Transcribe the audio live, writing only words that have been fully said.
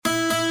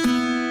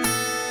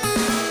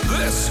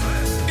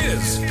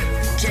is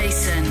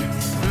Jason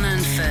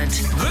Manford.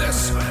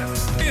 This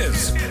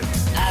is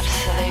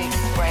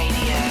Absolute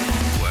Radio.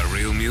 where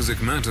real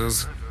music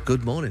matters.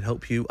 Good morning.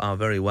 Hope you are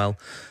very well.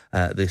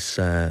 This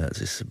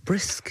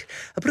brisk.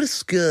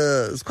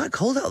 It's quite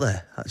cold out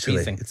there.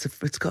 Actually, Freezing.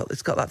 it's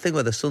got that thing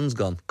where the sun's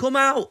gone. Come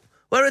out.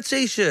 Wear a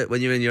t-shirt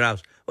when you're in your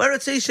house. Wear a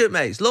t-shirt,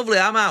 mate. It's lovely.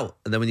 I'm out.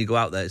 And then when you go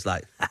out there, it's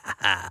like,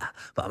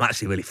 but I'm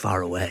actually really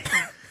far away.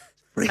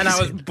 And I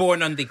was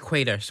born on the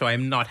equator, so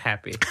I'm not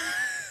happy.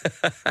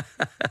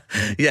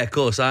 Yeah, of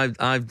course. I've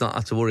not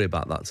had to worry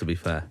about that. To be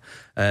fair,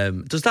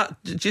 do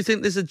you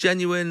think there's a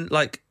genuine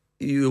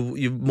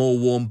you're more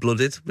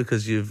warm-blooded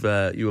because you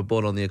were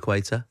born on the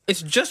equator?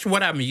 It's just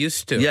what I'm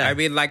used to. Yeah. I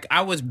mean,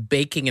 I was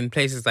baking in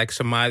places like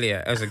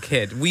Somalia as a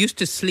kid. We used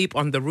to sleep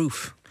on the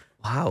roof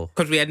Wow.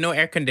 because we had no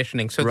air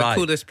conditioning. So Right.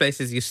 the coolest place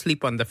is you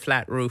sleep on the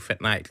flat roof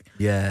at night.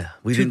 Yeah,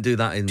 we didn't do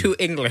that in To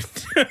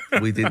England.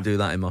 we didn't do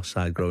that in Moss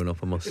Side growing up.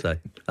 I must say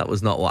that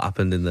was not what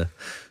happened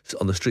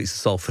on the streets of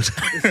Salford.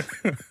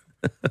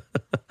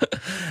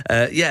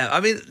 Yeah,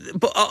 I mean,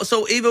 but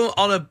so even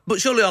but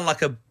surely on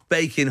like a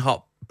baking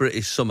hot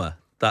British summer.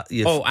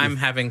 I'm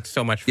having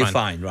so much fun. You're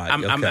fine, right?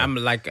 I'm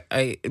like,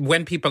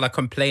 when people are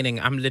complaining,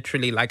 I'm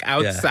literally like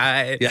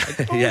outside. Yeah,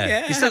 Like,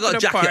 yeah. You still got a having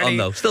jacket party. on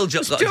though. Still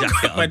got a jacket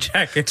got on. my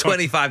jacket on.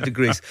 25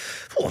 degrees.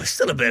 Oh, it's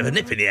still a bit of a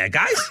nip in the air,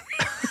 guys.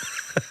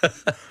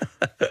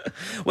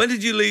 When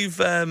did you leave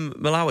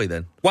Malawi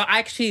then? Well,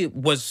 actually,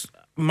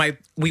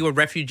 we were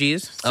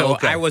refugees, so Oh,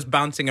 okay. I was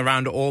bouncing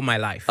around all my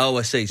life. Oh,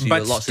 I see. So you But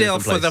got lots still,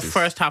 of for different the places.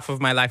 first half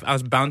of my life, I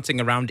was bouncing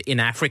around in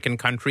African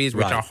countries,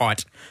 which Right. are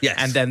hot. Yes.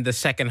 And then the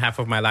second half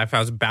of my life, I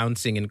was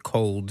bouncing in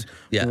cold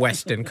Yeah.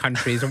 Western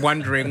countries,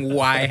 wondering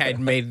why I'd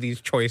made these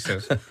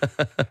choices.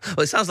 Well,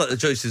 it sounds like the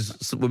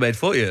choices were made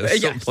for you. At some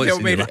Yes, points they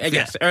in were your made- life.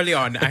 yes, early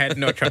on, I had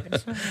no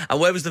choice. And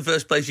where was the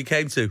first place you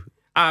came to?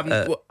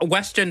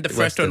 Western, the first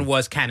Western. one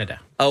was Canada.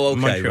 Oh, okay,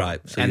 Montreal. right.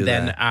 So and you're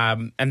then,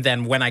 there. and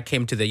then when I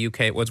came to the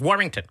UK, it was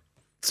Warrington.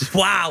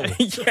 Wow,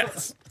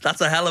 Yes, that's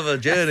a hell of a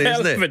journey,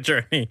 hell isn't of a it?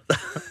 journey.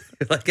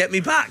 Like, get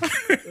me back.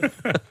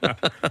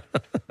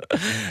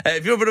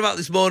 If you're up and about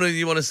this morning and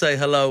you want to say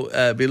hello,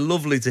 it'd be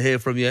lovely to hear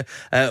from you.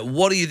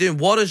 What are you doing?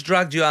 What has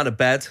dragged you out of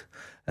bed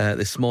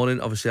this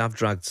morning? Obviously, I've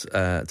dragged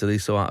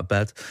Daliso out of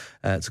bed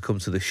to come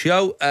to the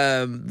show.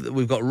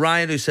 We've got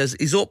Ryan who says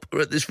he's up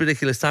at this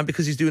ridiculous time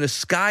because he's doing a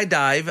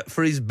skydive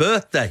for his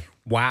birthday.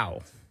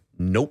 Wow.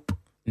 Nope.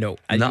 No,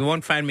 No. you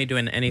won't find me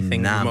doing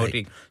anything Nah,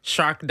 remotely.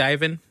 Shark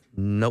diving?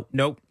 Nope.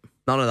 Nope.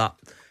 None of that.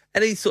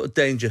 Any sort of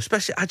danger,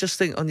 especially, I just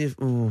think on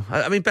you.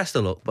 I mean, best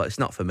of luck, but it's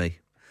not for me.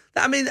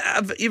 I mean,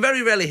 you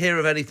very rarely hear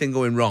of anything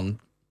going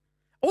wrong.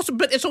 Also,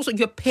 but it's also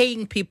you're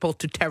paying people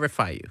to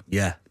terrify you.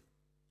 Yeah.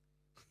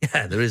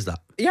 Yeah, there is that.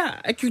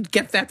 Yeah, I could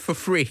get that for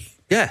free.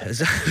 Yeah,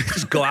 exactly.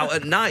 Just go out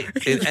at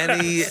night in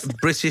any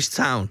British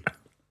town.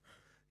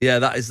 Yeah,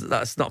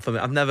 that's not for me.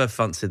 I've never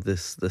fancied the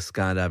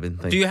skydiving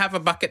thing. Do you have a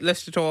bucket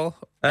list at all?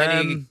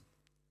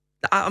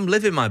 I'm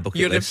living my bucket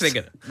You're list.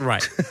 living it,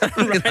 right?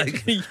 I mean,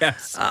 Right.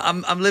 Yes.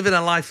 I'm living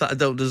a life that I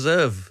don't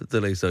deserve,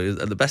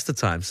 Daliso, at the best of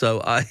times.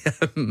 So I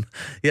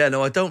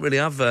don't really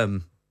have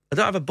I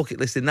don't have a bucket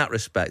list in that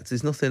respect.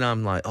 There's nothing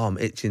I'm like, I'm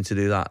itching to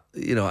do that.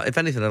 You know, if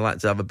anything, I'd like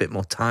to have a bit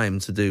more time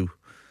to do,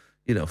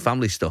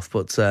 family stuff.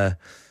 But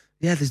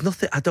there's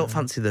nothing. I don't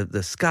fancy the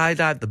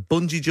skydive, the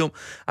bungee jump.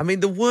 I mean,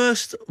 the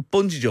worst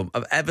bungee jump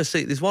I've ever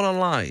seen. There's one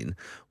online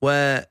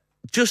where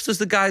just as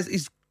the guy's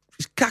he's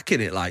cacking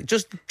it, like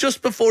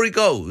just before he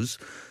goes,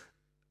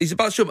 he's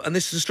about to jump, and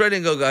this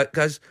Australian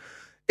goes,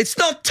 it's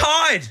not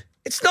tied.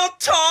 It's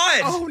not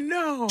tied. Oh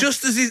no!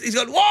 Just as he's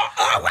gone, what?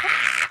 Oh,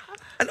 ah!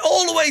 And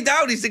all the way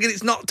down, he's thinking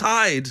it's not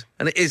tied,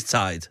 and it is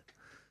tied.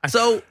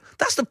 So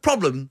that's the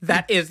problem.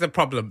 That is the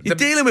problem. You're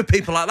dealing with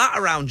people like that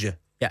around you.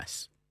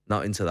 Yes.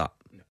 Not into that.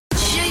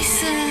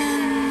 Jason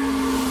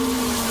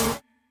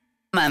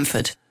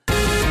Manford.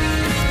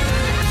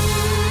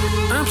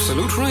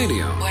 Absolute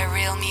Radio. Where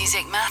real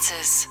music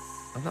matters.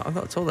 I've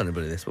not told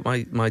anybody this, but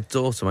my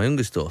daughter, my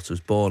youngest daughter, was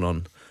born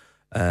on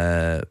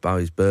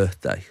Bowie's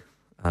birthday,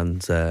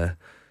 and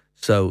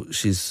so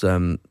she's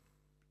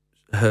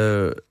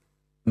her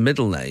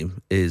middle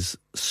name is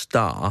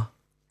Star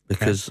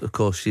because, of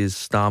course, she is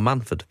Star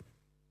Manford.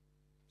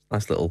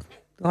 Nice little,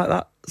 I like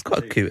that. It's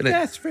quite cute, isn't it?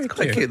 Yeah, it's very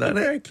quite cute. isn't it?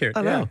 Very cute,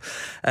 I know.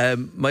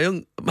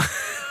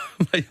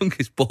 My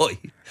youngest boy.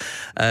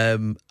 I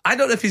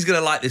don't know if he's going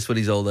to like this when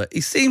he's older.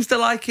 He seems to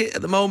like it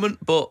at the moment,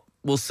 but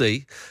we'll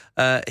see.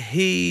 I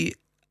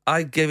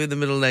gave him the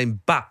middle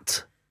name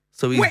Bat.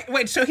 So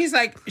Wait. So he's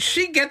like,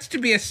 she gets to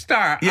be a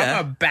star. Yeah.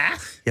 I'm a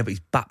bat. Yeah, but he's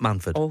Bat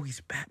Manford. Oh,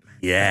 he's Batman.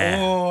 Yeah.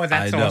 Oh,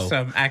 that's I know.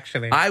 awesome.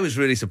 Actually, I was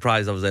really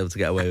surprised I was able to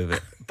get away with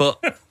it.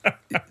 But,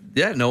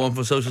 yeah, no one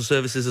from social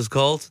services has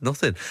called.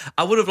 Nothing.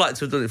 I would have liked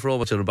to have done it for all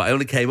my children, but I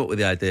only came up with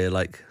the idea,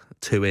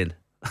 2 in.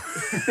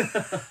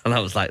 And I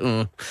was like,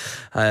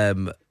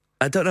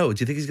 I don't know.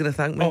 Do you think he's going to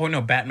thank me? Oh,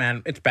 no,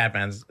 Batman. It's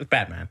Batman. It's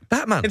Batman.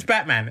 Batman. It's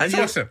Batman. It's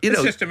you're- awesome.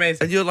 It's just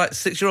amazing. And you're like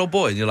 6-year-old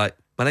boy, and you're like,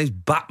 my name's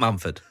Bat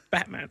Manford.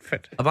 Batman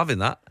fit. I'm having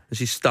that. And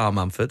she's Star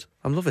Manford.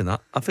 I'm loving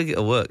that. I think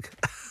it'll work.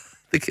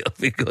 think it'll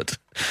be good.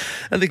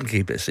 And they can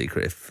keep it a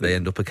secret if they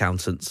end up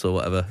accountants or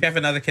whatever. If you have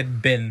another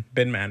kid, Bin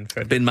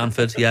Manford. Bin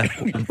Manford, yeah.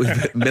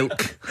 With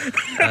milk,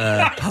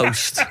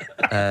 post.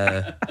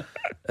 I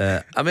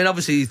mean,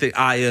 obviously you think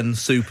iron,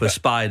 super,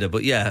 spider,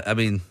 but yeah, I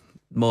mean,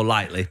 more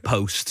likely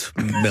post,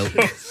 milk,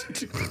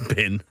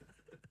 bin.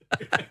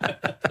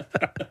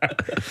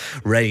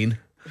 Rain.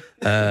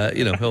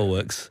 It all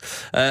works.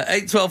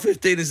 8, 12,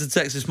 15 is the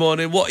text this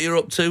morning. What you're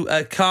up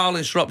to? Carl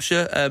in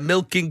Shropshire,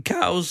 milking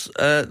cows.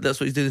 That's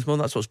what he's doing this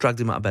morning. That's what's dragged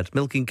him out of bed.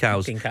 Milking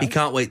cows. He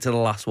can't wait till the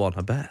last one,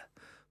 I bet.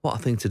 What a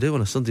thing to do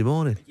on a Sunday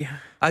morning. Yeah.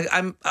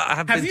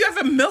 Have you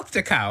ever milked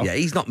a cow? Yeah,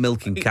 he's not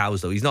milking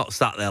cows, though. He's not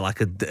sat there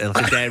like a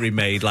dairy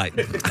maid, like,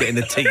 getting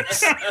the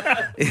teats.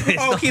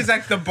 He's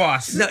like the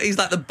boss. No, he's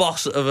like the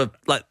boss of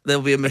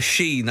there'll be a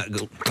machine that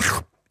goes...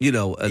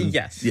 and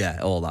yes. Yeah,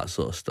 all that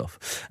sort of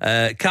stuff.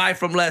 Kai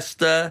from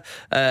Leicester,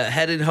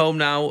 heading home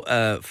now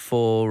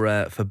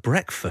for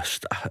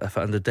breakfast. I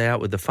found a day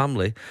out with the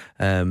family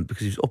because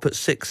he was up at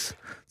 6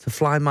 to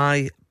fly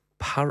my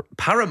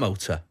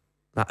paramotor.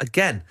 That,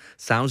 again,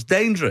 sounds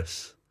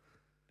dangerous.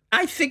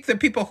 I think the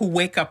people who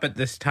wake up at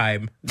this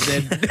time,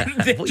 they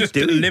just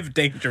live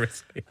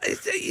dangerously.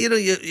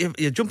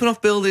 You're jumping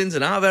off buildings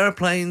and out of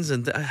airplanes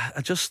and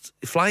just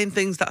flying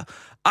things that...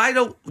 I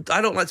don't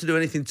like to do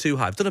anything too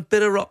high. I've done a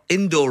bit of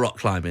indoor rock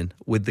climbing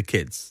with the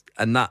kids,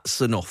 and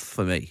that's enough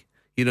for me.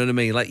 You know what I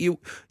mean? Like you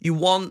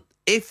want,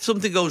 if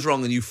something goes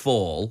wrong and you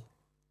fall,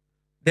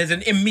 there's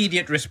an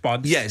immediate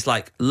response. Yeah, it's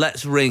like,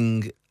 let's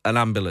ring an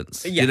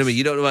ambulance. Yes. You know what I mean?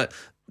 You don't know what...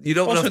 You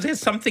don't also,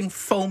 there's something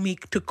foamy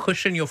to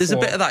cushion your fall. There's a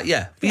bit of that,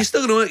 yeah. But you're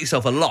still going to hurt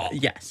yourself a lot.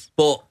 Yes.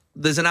 But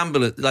there's an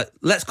ambulance. Like,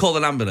 let's call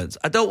an ambulance.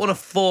 I don't want to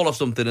fall off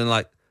something and,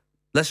 like,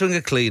 let's ring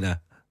a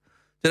cleaner.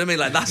 Do you know what I mean?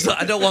 Like, that's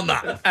I don't want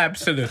that.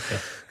 Absolutely.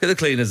 Get the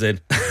cleaners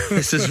in.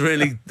 This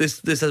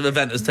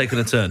event has taken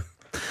a turn.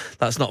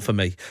 That's not for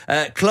me.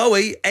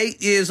 Chloe,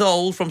 8 years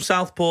old, from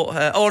Southport,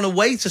 on her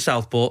way to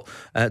Southport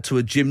to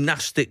a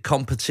gymnastic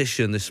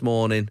competition this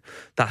morning.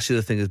 That's the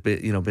other thing, is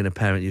being a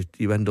parent,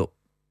 you end up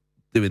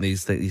doing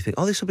these things. You think,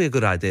 this will be a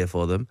good idea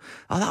for them.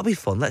 Oh, that'll be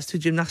fun. Let's do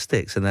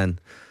gymnastics. And then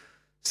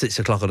 6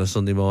 o'clock on a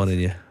Sunday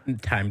morning,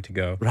 time to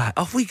go. Right,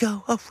 off we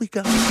go.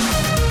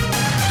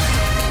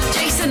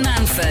 Jason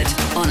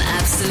Manford on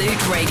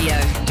Absolute Radio.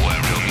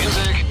 Where real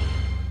music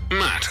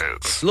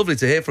matters. Lovely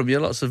to hear from you.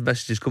 Lots of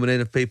messages coming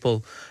in of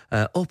people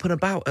up and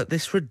about at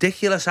this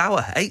ridiculous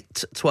hour.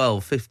 8,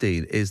 12,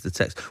 15 is the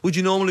text. Would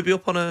you normally be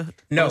up on a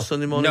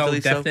Sunday morning? No,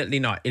 Daliso? definitely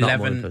not.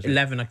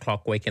 11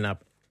 o'clock waking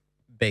up,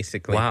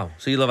 basically. Wow.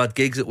 So you'll have had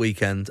gigs at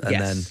weekend and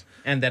yes.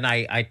 And then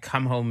I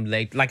come home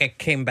late. Like, I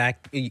came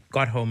back,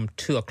 got home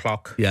 2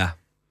 o'clock. Yeah.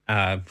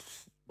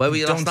 Where were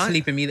you last night? Don't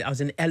sleep immediately. I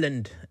was in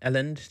Elland,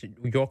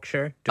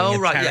 Yorkshire,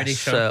 doing a charity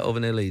show.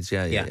 Over near Leeds.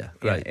 Yeah.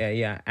 Great.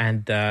 Yeah.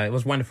 And it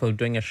was wonderful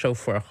doing a show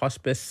for a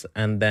hospice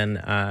and then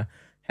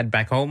head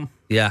back home.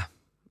 Yeah.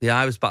 Yeah,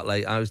 I was back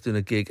late. I was doing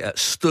a gig at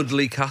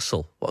Studley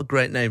Castle. What a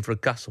great name for a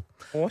castle.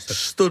 Awesome.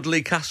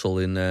 Studley Castle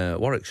in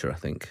Warwickshire, I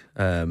think,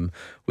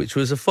 which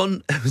was a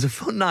fun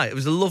night. It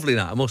was a lovely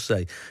night, I must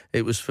say.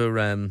 It was for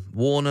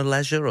Warner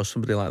Leisure or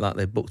somebody like that.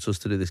 They booked us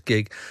to do this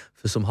gig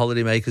for some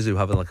holiday makers who were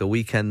having like a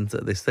weekend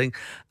at this thing.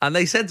 And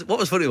they said, what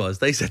was funny was,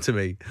 they said to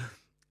me,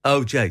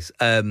 oh, Jace,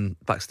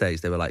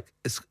 backstage, they were like,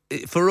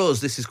 for us,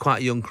 this is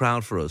quite a young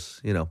crowd for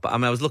us, But I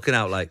mean, I was looking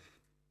out like,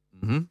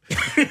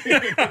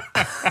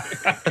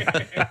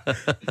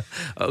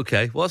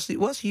 okay, what's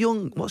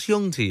young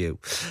to you?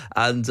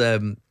 And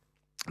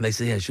they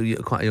say, yeah, you're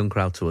quite a young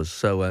crowd to us.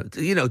 So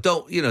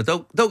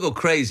don't go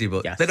crazy,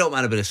 but yes. They don't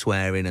mind a bit of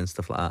swearing and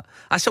stuff like that.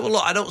 I said, well,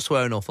 look, I don't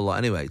swear an awful lot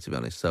anyway, to be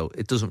honest. So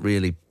it doesn't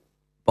really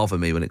bother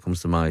me when it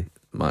comes to my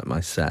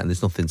set, and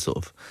there's nothing sort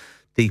of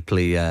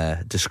deeply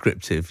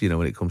descriptive,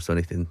 when it comes to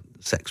anything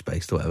sex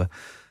based or whatever.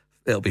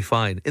 It'll be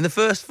fine. In the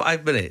first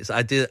 5 minutes,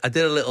 I did a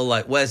little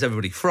like, where's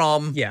everybody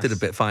from? Yes. Did a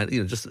bit fine.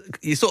 You're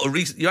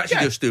actually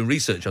just doing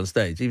research on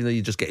stage, even though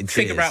you're just getting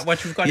cheers. Figure out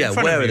what you've got in front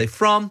of you. Yeah, where are they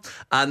from?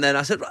 And then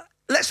I said, right,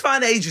 let's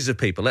find ages of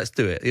people. Let's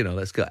do it.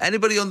 Let's go.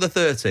 Anybody under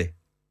 30?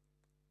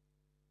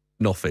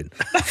 Nothing.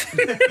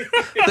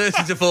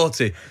 30 to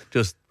 40,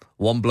 just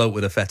one bloke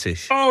with a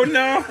fetish. Oh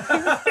no.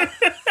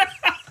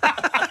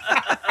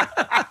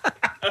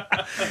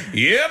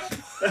 Yep.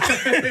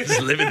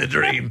 Just living the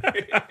dream.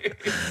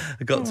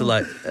 I got to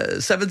like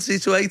 70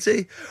 to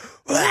 80.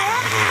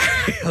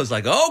 I was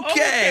like,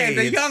 okay.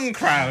 The young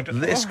crowd.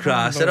 This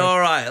crowd. I said, all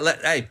right,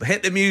 hey,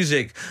 hit the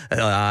music.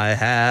 I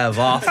have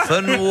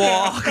often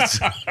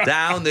walked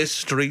down this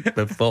street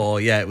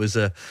before. Yeah, it was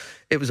a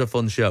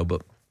fun show,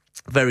 but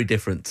very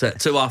different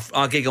to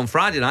our gig on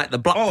Friday night, the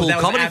Blackpool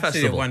Comedy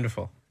Festival.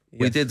 Wonderful. Yes.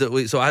 We did.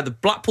 So I had the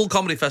Blackpool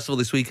Comedy Festival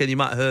this weekend. You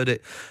might have heard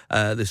it.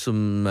 There's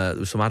some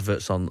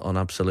adverts on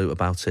Absolute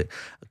about it.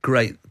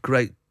 Great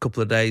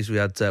couple of days.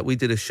 We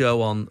did a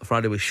show on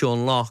Friday with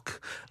Sean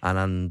Locke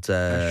and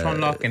Sean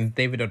Locke and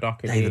David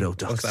O'Doherty. David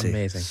O'Doherty. Was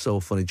amazing. So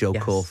funny. Joe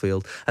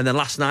Caulfield. And then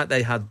last night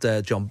they had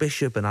John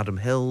Bishop and Adam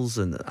Hills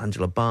and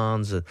Angela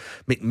Barnes and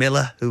Mick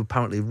Miller, who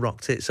apparently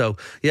rocked it. So,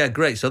 yeah,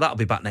 great. So that'll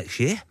be back next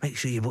year. Make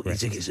sure you book your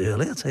tickets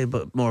early. I'll tell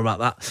you more about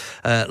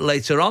that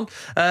later on.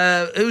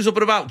 Who's up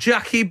and about?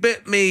 Jackie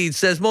Bitmead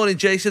says, morning,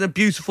 Jason. A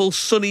beautiful,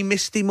 sunny,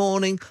 misty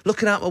morning.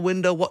 Looking out my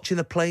window, watching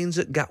the planes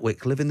at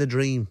Gatwick, living the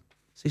dream.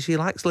 See, she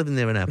likes living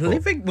near an airport.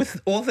 Living with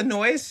all the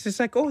noise, it's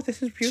like, oh, this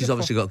is beautiful. She's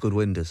obviously got good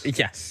windows.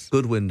 Yes.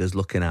 Good windows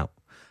looking out.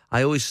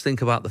 I always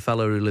think about the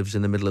fellow who lives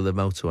in the middle of the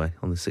motorway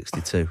on the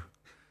 62.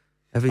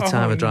 Every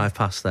time I drive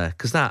past there.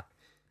 Because I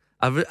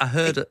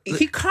heard...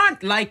 He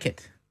can't like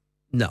it.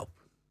 No,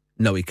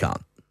 he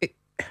can't.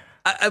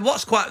 And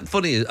what's quite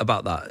funny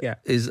about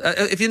that is,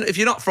 if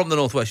you're not from the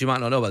Northwest, you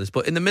might not know about this,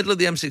 but in the middle of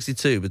the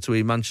M62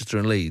 between Manchester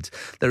and Leeds,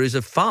 there is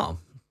a farm,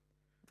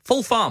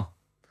 full farm,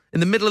 in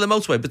the middle of the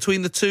motorway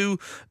between the two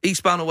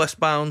eastbound and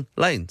westbound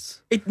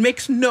lanes. It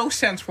makes no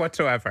sense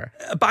whatsoever.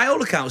 By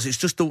all accounts, it's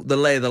just the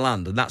lay of the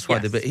land, and that's why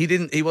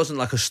he wasn't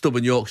like a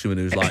stubborn Yorkshireman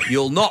who was like,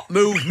 "You'll not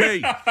move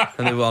me,"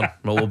 and they went,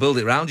 "Well, we'll build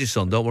it round you,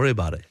 son. Don't worry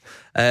about it."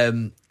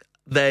 When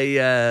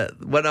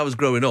I was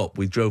growing up,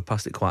 we drove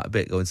past it quite a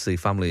bit, going to see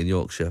family in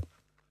Yorkshire,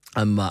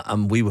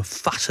 and we were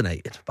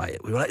fascinated by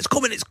it. We were like, "It's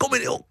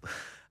coming up."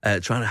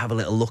 Trying to have a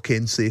little look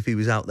in, see if he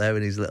was out there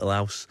in his little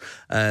house.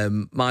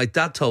 My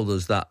dad told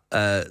us that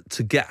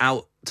to get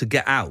out,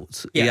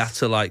 he had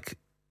to like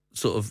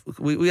sort of.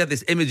 We had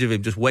this image of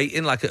him just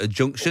waiting, like at a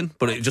junction,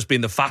 but it would just be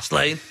in the fast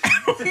lane,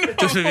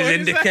 just with his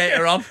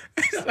indicator on.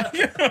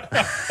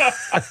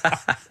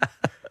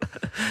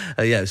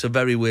 It's a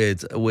very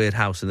weird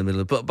house in the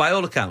middle. But by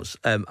all accounts,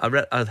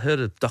 I'd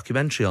heard a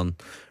documentary on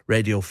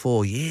Radio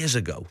 4 years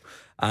ago.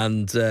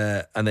 And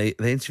they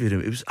interviewed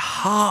him. It was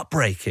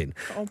heartbreaking.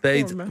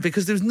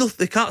 Because there was nothing.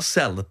 They can't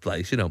sell the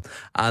place, and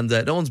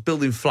no one's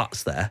building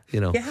flats there,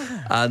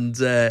 Yeah. And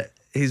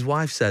his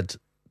wife said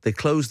they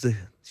closed the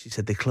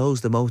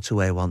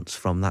motorway once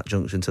from that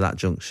junction to that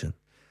junction,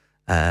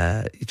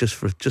 just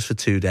for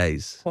 2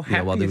 days,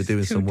 while they were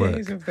doing some work. 2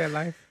 days of their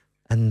life.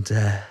 And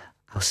I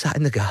was sat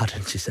in the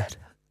garden. She said,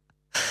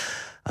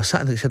 she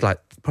had like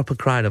proper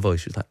cry in her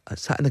voice. She was like, I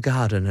sat in the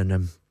garden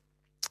and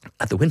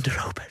had the window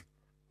open.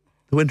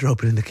 The window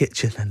open in the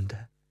kitchen, and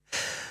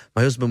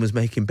my husband was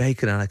making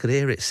bacon, and I could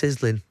hear it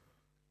sizzling.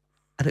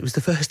 And it was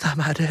the first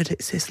time I'd heard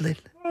it sizzling.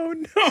 Oh,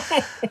 no.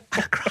 And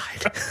I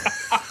cried.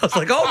 I was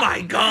like, oh, my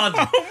God.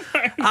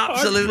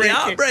 Absolutely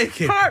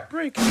heartbreaking.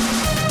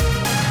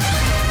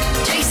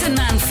 Jason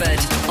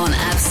Manford on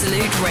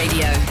Absolute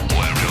Radio.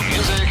 Where real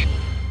music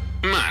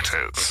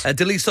matters.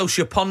 Daliso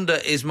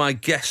Chaponda is my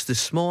guest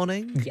this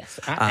morning. Yes,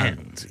 I am.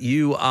 And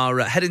you are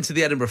heading to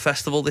the Edinburgh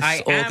Festival this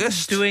August.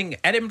 I am doing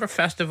Edinburgh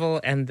Festival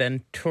and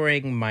then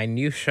touring my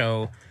new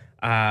show,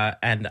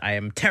 and I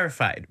am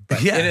terrified.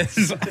 But it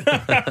is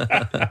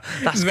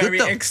That's very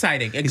good,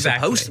 exciting. You're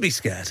Exactly. supposed to be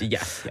scared.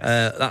 Yes.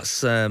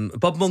 That's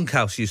Bob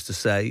Monkhouse used to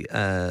say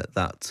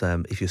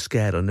that if you're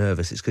scared or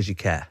nervous, it's because you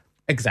care.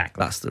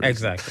 Exactly. That's the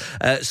reason.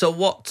 Exactly. So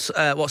what's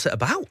it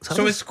about?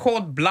 So it's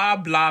called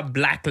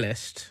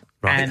Blah-blah-Blacklist.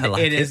 Right, and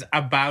it is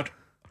about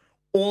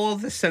all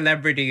the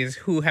celebrities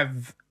who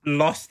have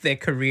lost their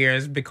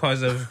careers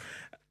because of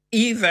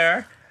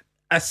either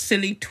a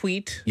silly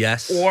tweet,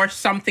 or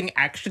something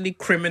actually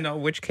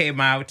criminal which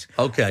came out,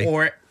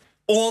 or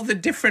all the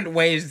different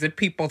ways that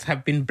people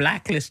have been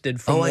blacklisted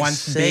from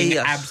once being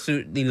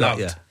absolutely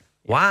loved.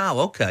 Wow,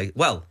 okay.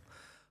 Well,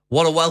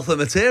 what a wealth of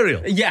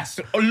material. Yes.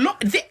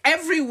 Look,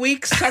 every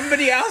week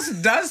somebody else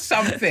does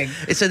something.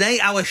 It's an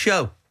 8-hour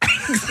show.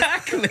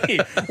 Exactly.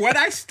 When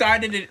I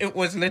started it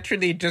was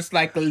literally just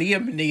like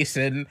Liam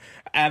Neeson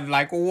and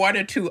like one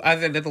or two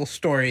other little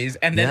stories.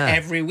 And then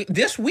every week,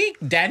 this week,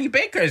 Danny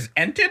Baker's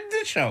entered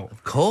the show.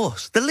 Of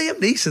course. The Liam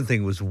Neeson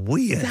thing was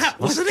weird. That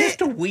was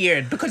just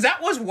weird because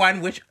that was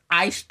one which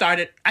I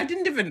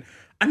didn't even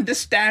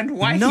understand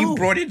why he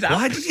brought it up.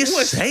 Why did you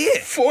say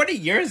it? 40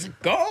 years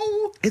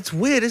ago. It's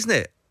weird, isn't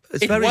it?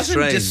 It wasn't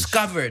strange.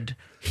 Discovered.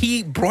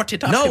 He brought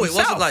it up No, himself. It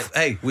wasn't like,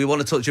 hey, we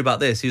want to talk to you about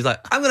this. He was like,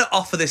 I'm going to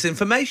offer this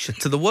information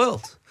to the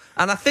world.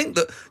 And I think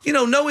that,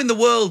 knowing the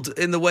world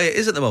in the way it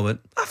is at the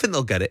moment, I think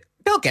they'll get it.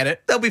 They'll get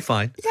it. They'll be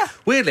fine. Yeah.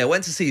 Weirdly, I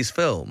went to see his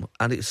film,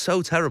 and it's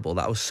so terrible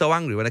that I was so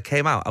angry when I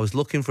came out. I was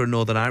looking for a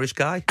Northern Irish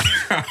guy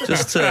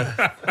just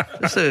to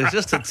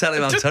tell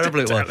him how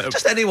terrible it was.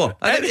 Just anyone.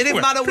 It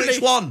didn't matter which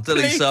one,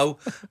 Daliso.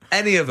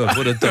 Any of them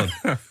would have done.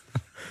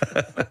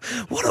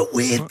 What a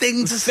weird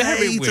thing to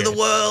say to the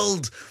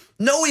world.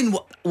 Knowing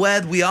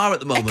where we are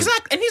at the moment.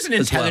 Exactly. And he's an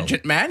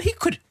intelligent man. He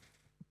could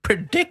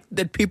predict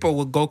that people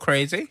would go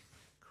crazy.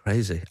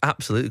 Crazy.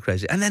 Absolutely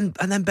crazy. And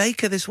then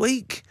Baker this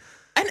week.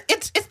 And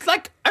it's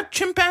like a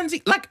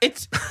chimpanzee. Like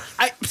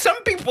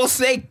some people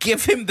say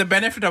give him the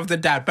benefit of the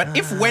doubt. But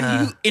if when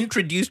you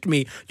introduced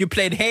me, you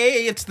played,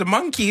 hey, it's the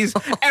Monkees,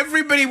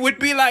 everybody would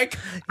be like,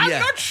 I'm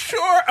not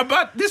sure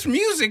about this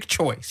music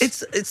choice.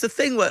 It's the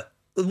thing where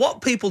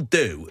what people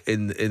do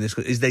in this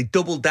is they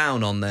double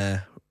down on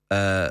their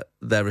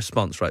their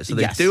response, right? So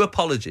they do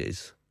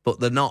apologies, but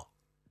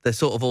they're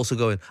sort of also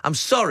going, I'm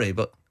sorry,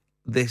 but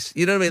this,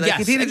 you know what I mean? Like,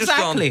 yes, if he'd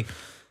exactly. just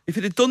gone, if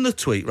he'd have done the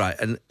tweet, right,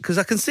 and because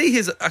I can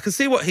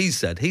see what he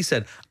said. He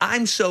said,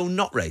 I'm so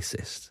not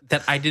racist.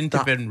 That I didn't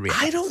even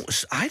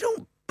realize. I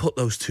don't put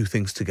those two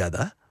things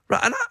together.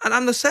 Right, and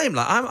I'm the same.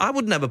 Like I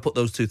would never put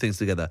those two things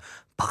together,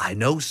 but I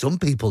know some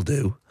people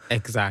do.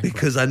 Exactly.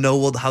 Because I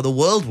know how the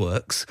world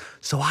works.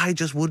 So I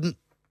just wouldn't.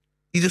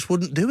 You just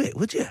wouldn't do it,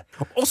 would you?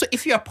 Also,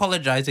 if you're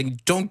apologizing,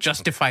 don't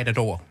justify it at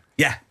all.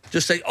 Yeah,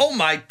 just say, "Oh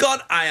my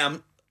God, I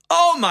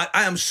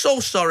am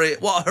so sorry.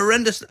 What a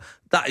horrendous.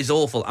 That is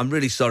awful. I'm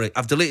really sorry.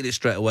 I've deleted it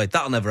straight away.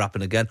 That'll never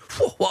happen again.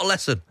 Whew, what a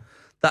lesson."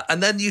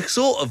 And then you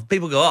sort of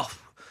people go, "Oh,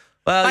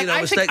 well, like, I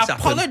mistakes think happen."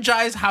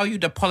 Apologize how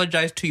you'd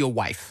apologize to your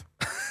wife.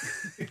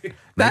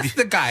 That's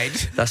the guide.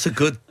 That's a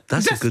good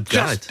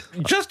guide.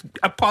 Just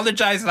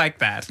apologize like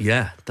that.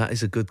 Yeah, that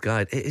is a good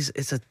guide.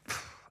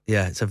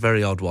 It's a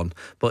very odd one.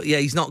 But yeah,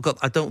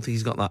 I don't think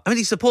he's got that. I mean,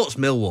 he supports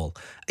Millwall.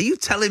 Are you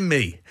telling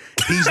me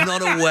he's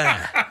not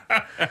aware?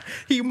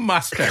 He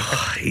must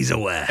have. He's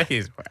aware.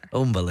 He's aware.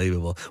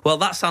 Unbelievable. Well,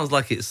 that sounds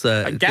like it's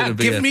going to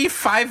be give me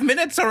 5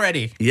 mintes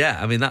already. Yeah,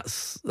 I mean,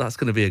 that's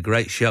going to be a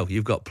great show.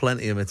 You've got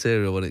plenty of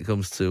material when it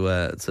comes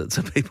to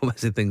people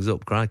messing things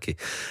up, crikey.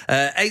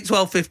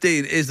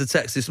 8-12-15 is the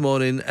text this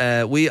morning.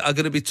 We are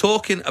going to be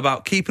talking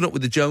about keeping up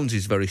with the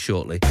Joneses very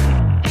shortly.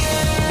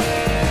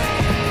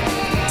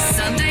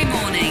 Sunday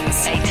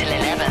mornings, 8 till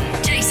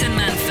 11. Jason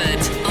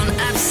Manford on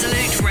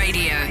Absolute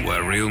Radio.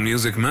 Where real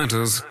music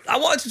matters. I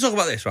wanted to talk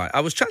about this, right?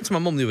 I was chatting to my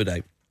mum the other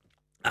day,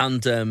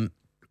 and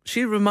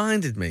she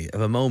reminded me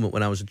of a moment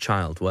when I was a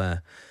child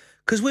where,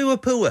 because we were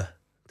poor,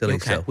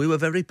 Daliso, we were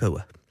very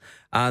poor,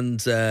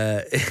 and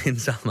in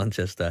South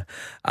Manchester,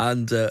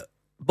 and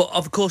but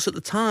of course at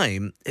the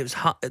time it's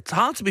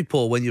hard to be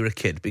poor when you're a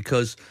kid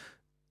because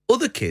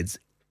other kids,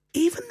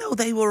 even though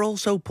they were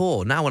also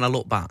poor, now when I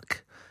look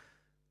back,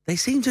 they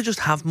seem to just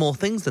have more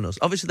things than us.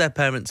 Obviously, their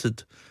parents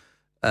had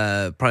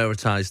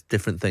prioritised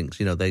different things.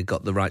 You know, they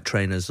got the right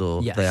trainers,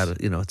 or they had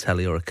a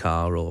telly or a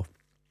car or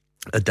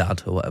a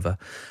dad or whatever.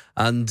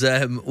 And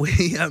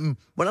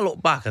when I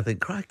look back, I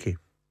think, crikey,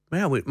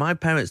 my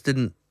parents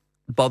didn't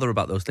bother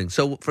about those things.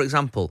 So, for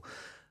example,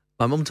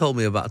 my mum told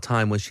me about a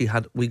time when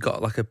we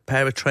got like a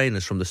pair of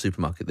trainers from the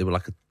supermarket. They were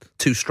like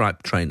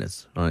 2-stripe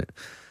trainers, right?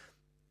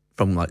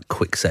 From like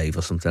Quick Save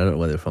or something. I don't know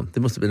where they were from.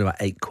 They must have been about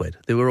 £8.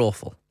 They were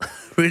awful.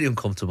 Really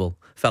uncomfortable.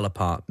 Fell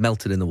apart.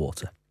 Melted in the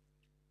water.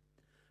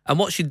 And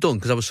what she'd done,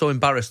 because I was so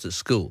embarrassed at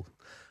school,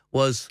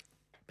 was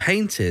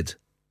painted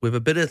with a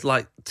bit of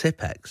like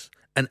Tipp-Ex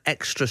an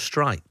extra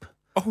stripe.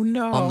 Oh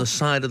no! On the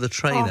side of the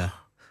trainer,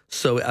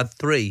 so it had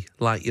 3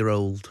 like your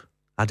old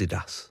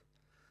Adidas.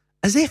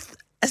 As if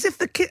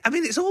the kid. I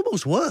mean, it's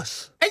almost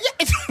worse. Yeah,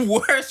 it's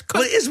worse.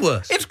 But it is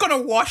worse. It's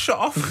gonna wash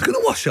off. It's gonna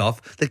wash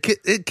off. The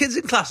kids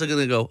in class are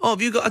gonna go, "Oh,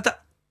 have you got a?"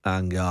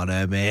 Hang on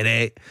a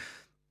minute.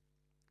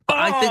 But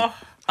I think.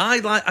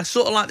 I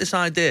sort of like this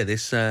idea,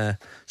 this sort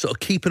of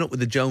keeping up with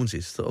the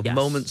Joneses, sort of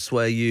moments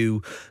where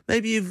you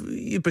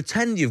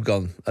pretend you've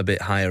gone a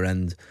bit higher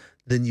end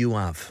than you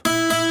have.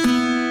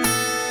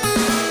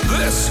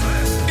 This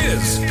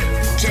is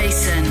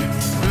Jason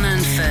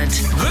Manford.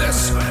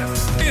 This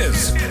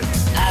is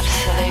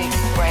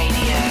Absolute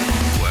Radio.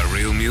 Where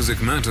real music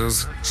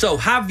matters. So,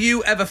 have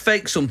you ever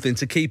faked something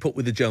to keep up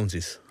with the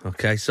Joneses?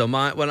 Okay, so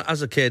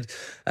as a kid,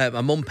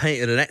 my mum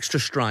painted an extra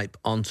stripe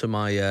onto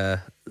my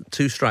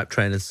 2-stripe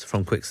trainers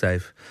from Quick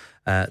Save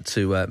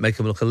to make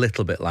them look a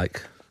little bit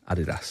like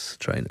Adidas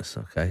trainers.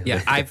 Okay,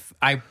 yeah,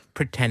 I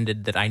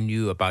pretended that I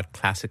knew about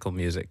classical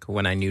music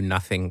when I knew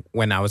nothing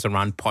when I was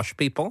around posh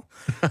people,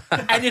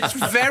 and it's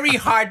very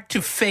hard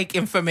to fake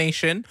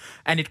information,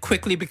 and it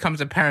quickly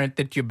becomes apparent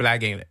that you're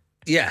blagging it.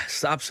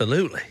 Yes,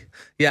 absolutely.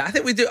 Yeah, I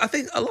think we do. I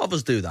think a lot of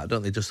us do that,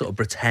 don't they? Just sort of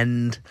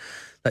pretend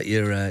that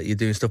you're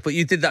doing stuff, but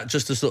you did that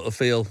just to sort of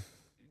feel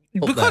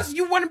because there.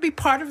 You want to be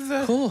part of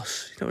the. Of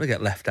course, you don't want to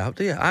get left out,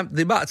 do you?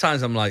 The amount of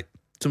times I'm like,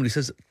 somebody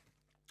says,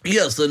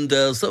 "Yes, and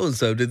so and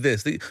so did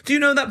this." Do you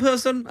know that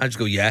person? I just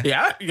go, "Yeah,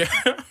 yeah."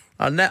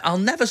 I'll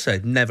never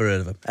say never heard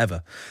of him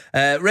ever.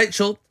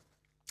 Rachel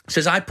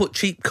says, "I put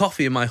cheap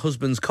coffee in my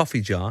husband's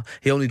coffee jar.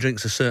 He only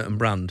drinks a certain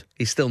brand.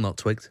 He's still not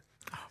twigged."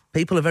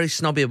 People are very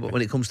snobby about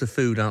when it comes to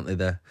food, aren't they?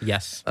 There,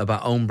 yes,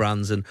 about own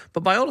brands, but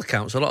by all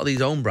accounts, a lot of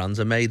these own brands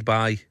are made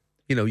by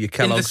your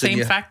Kellogg's in the same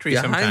and factory.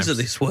 Your sometimes. Heinz of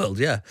this world.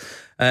 Yeah.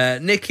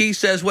 Nikki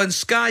says, when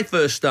Sky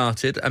first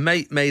started, a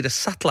mate made a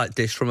satellite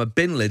dish from a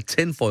bin lid,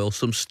 tinfoil,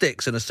 some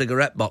sticks, and a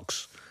cigarette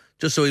box,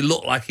 just so he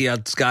looked like he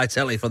had Sky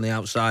Telly from the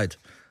outside.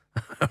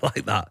 I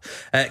like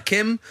that.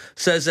 Kim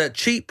says,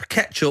 cheap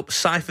ketchup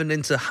siphoned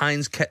into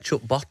Heinz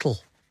ketchup bottle.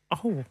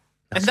 Oh.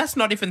 And that's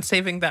not even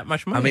saving that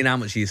much money. I mean, how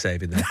much are you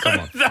saving there? Come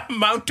on. The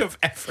amount of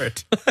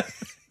effort.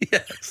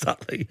 Yeah,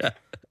 exactly,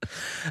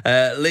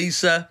 yeah.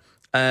 Lisa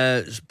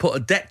put a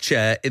deck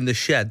chair in the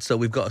shed, so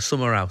we've got a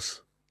summer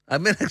house. I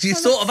mean, you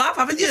sort of have,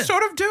 haven't you? You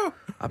sort of do.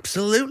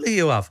 Absolutely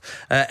you have.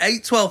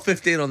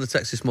 8-12-15 on the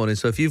text this morning,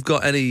 so if you've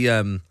got any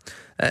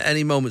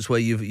Any moments where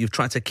you've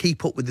tried to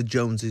keep up with the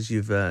Joneses,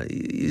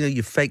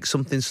 you've faked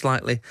something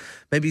slightly.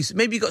 Maybe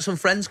you've got some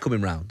friends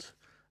coming round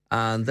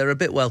and they're a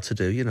bit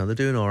well-to-do. They're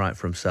doing all right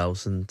for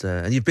themselves, and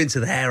you've been to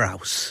their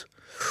house,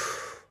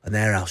 and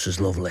their house is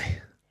lovely,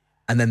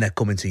 and then they're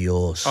coming to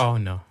yours. Oh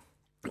no!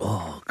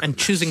 Oh, God. And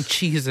choosing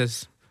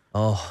cheeses.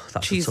 Oh,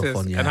 that's a tough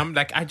one, yeah. And I'm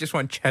like, I just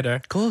want cheddar.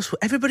 Of course,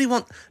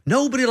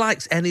 nobody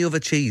likes any other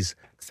cheese.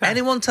 Exactly.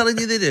 Anyone telling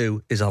you they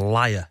do is a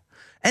liar.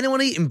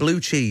 Anyone eating blue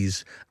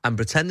cheese and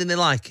pretending they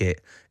like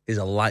it is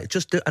a liar.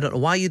 I don't know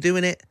why you're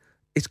doing it.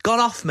 It's gone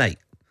off, mate.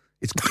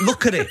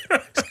 Look at it.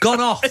 It's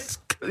gone off. It's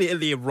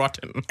clearly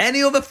rotten.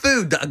 Any other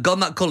food that had gone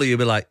that colour, you'd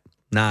be like,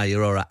 nah,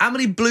 you're all right. How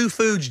many blue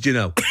foods do you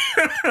know?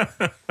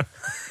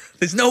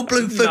 There's no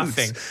blue foods.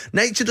 Nothing.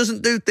 Nature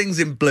doesn't do things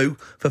in blue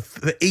for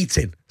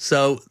eating.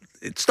 So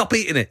stop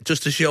eating it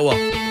just to show off.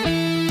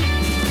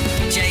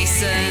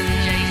 Jason.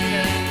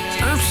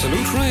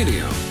 Absolute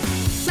Radio.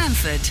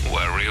 Manford.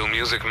 Where real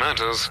music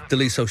matters.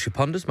 Daliso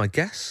Chaponda's my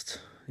guest.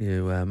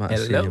 You might have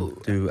seen Hello. him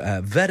do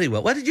very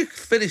well. Where did you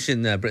finish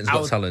in Britain's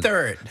Got Talent?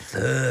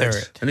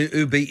 Third. And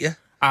who beat you?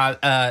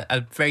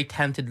 A very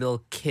talented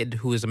little kid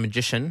who is a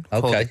magician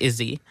called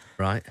Izzy.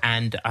 Right.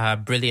 And a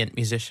brilliant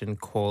musician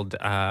called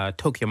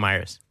Tokyo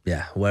Myers.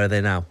 Yeah, where are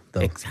they now, though?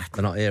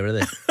 Exactly. They're not here, are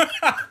they?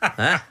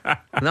 Huh?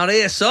 Not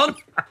here, son.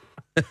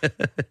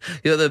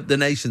 You're the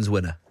nation's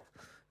winner.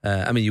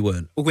 I mean, you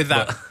weren't. With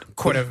that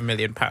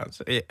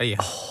 £250,000. Yeah.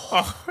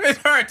 Oh, it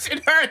hurts.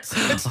 It hurts.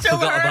 It still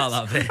I forgot hurts.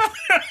 about that bit.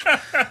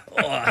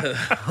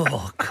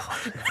 Oh,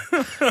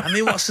 God. I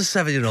mean, what's the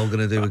 7-year-old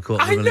going to do with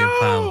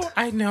 £250,000?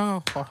 I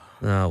know.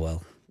 Oh,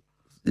 well.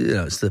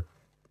 It's the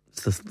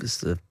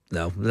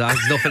no,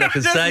 there's nothing I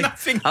can say.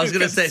 I was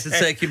going to say it's a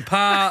taking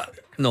part.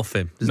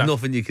 Nothing. There's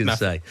nothing you can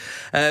say.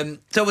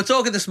 So we're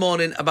talking this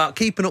morning about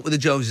keeping up with the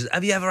Joneses.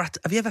 Have you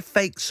ever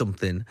faked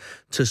something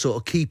to sort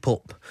of keep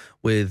up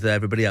with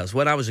everybody else?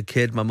 When I was a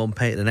kid, my mum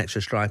painted an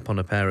extra stripe on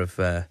a pair of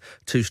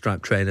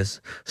 2-stripe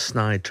trainers,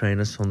 snide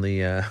trainers from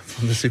the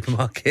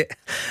supermarket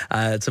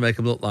to make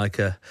them look like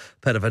a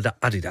pair of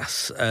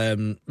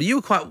Adidas. You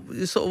were quite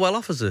sort of well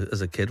off as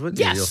a kid, weren't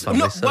you? Yes. Your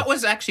family, What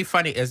was actually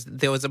funny is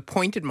there was a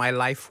point in my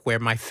life where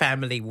my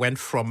family went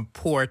from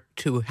poor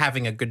to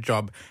having a good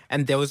job,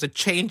 and there was a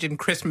change in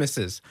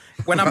Christmases.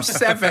 When I'm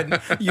 7,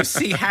 you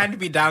see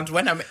hand-me-downs.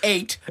 When I'm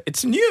 8,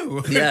 it's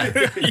new. Yeah.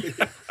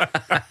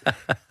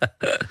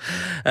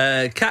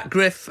 Cat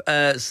Griff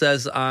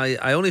says,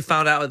 I only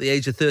found out at the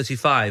age of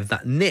 35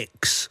 that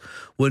Nicks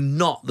were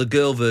not the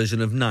girl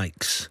version of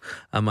Nikes,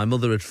 and my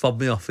mother had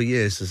fobbed me off for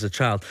years as a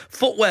child.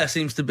 Footwear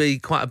seems to be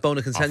quite a bone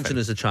of contention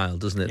as a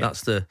child, doesn't it? Yeah.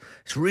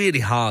 It's really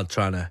hard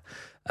trying to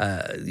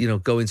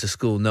go into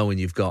school knowing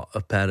you've got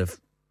a pair of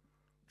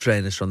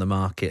trainers from the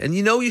market, and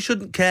you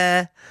shouldn't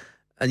care.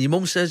 And your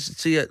mum says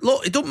to you,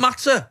 look, it doesn't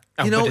matter.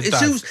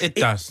 It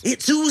does.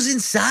 It's who's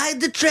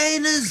inside the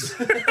trainers.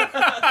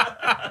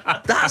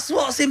 That's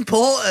what's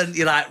important.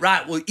 You're like,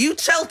 right, well, you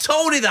tell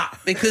Tony that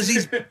because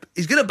he's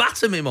going to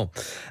batter me, Mum.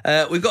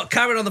 We've got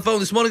Karen on the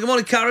phone this morning. Good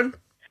morning, Karen.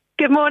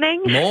 Good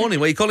morning. Morning.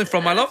 Where are you calling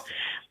from, my love?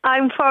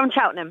 I'm from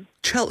Cheltenham.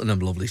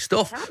 Cheltenham, lovely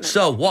stuff.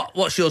 So,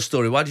 what's your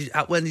story? When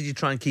did you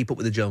try and keep up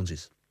with the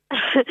Joneses?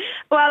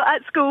 Well,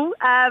 at school,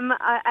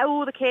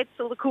 all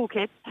the cool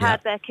kids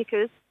had their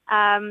kickers.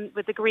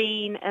 With the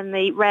green and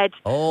the red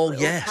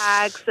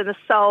tags and the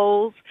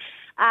soles.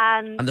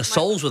 And the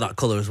soles were that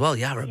colour as well,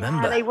 yeah, I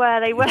remember. Yeah,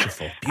 they were.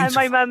 Beautiful. And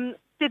my mum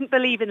didn't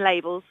believe in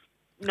labels.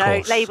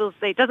 No, labels,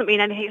 it doesn't mean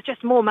anything, it's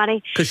just more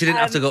money. Because she didn't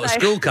have to go to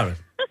school, Karen.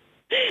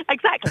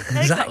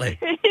 Exactly.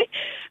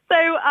 So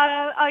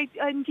I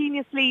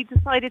ingeniously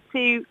decided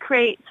to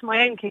create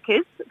my own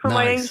kickers from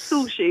my own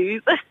school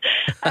shoes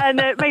and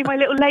made my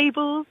little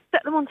labels,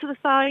 set them onto the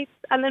sides,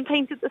 and then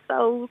painted the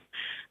soles.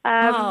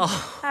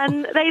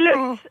 And they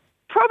looked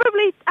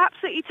probably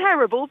absolutely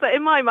terrible, but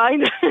in my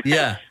mind,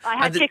 I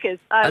had kickers.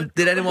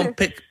 Did anyone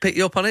pick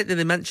you up on it? Did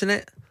they mention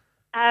it?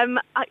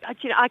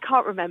 I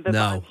can't remember,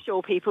 but I'm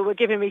sure people were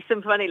giving me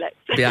some funny looks.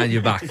 Behind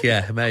your back,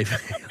 yeah, maybe.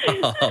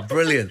 Oh,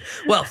 brilliant.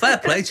 Well, fair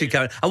play to you,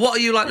 Karen. And what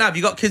are you like now? Have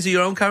you got kids of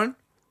your own, Karen?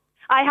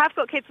 I have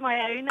got kids of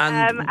my own.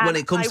 And when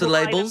it comes to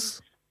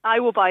labels? I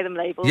will buy them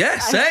labels. Yeah,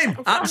 same.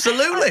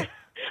 Absolutely.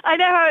 I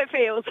know how it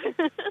feels.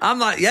 I'm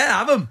like, yeah,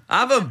 have them.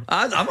 I'm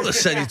not going to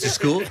send you to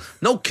school.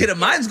 No kid of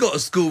mine's got to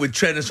school with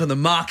trainers from the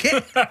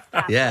market.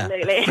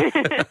 Absolutely.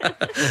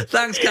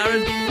 Thanks,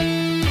 Karen.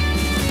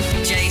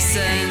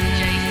 Jason.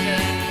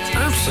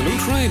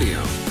 Absolute Radio.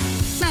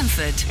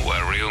 Manford.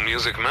 Where real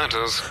music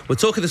matters. We're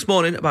talking this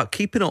morning about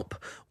keeping up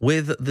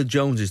with the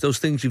Joneses, those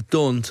things you've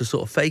done to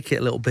sort of fake it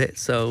a little bit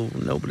so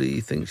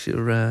nobody thinks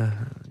you're,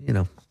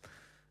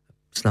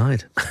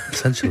 snide,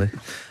 essentially.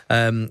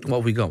 What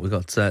have we got? We've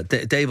got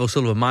Dave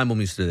O'Sullivan. My mum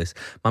used to do this.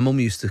 My mum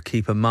used to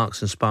keep a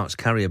Marks and Sparks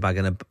carrier bag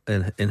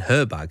in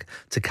her bag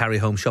to carry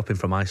home shopping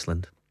from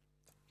Iceland.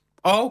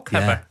 Oh,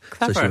 clever. Yeah.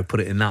 Clever. So she would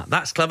put it in that.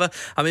 That's clever.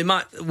 I mean,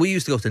 we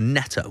used to go to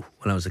Netto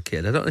when I was a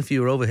kid. I don't know if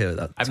you were over here at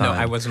that time. No,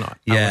 I was not.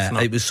 Yeah,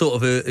 it was sort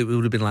of, it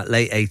would have been like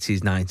late 80s,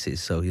 90s.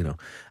 So,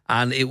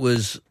 and it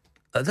was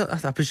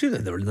I presume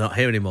that they're not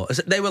here anymore.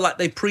 They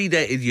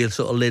predated your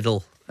sort of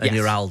Lidl and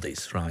your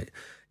Aldis, right?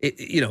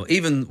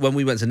 Even when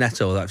we went to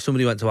Netto, if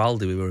somebody went to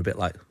Aldi, we were a bit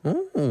like,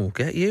 oh,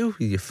 get you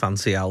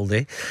fancy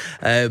Aldi.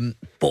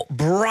 But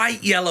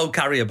bright yellow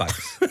carrier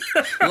bags.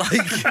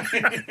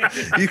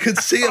 You could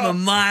see them a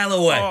mile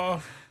away.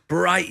 Oh.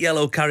 Bright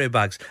yellow carrier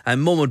bags.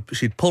 And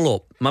she'd pull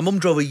up. My mum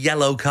drove a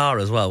yellow car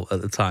as well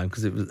at the time,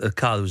 because it was a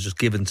car that was just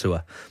given to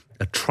her.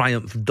 A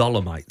Triumph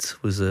Dolomite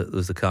was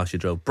the car she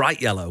drove.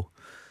 Bright yellow.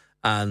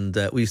 And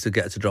we used to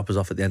get her to drop us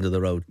off at the end of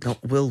the road. No,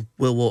 we'll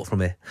walk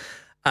from here.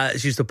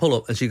 She used to pull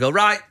up and she'd go,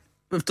 right,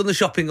 we've done the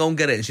shopping, go and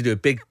get it. And she'd do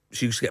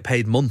she used to get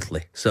paid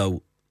monthly.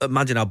 So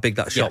imagine how big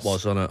that shop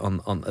was on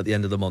at the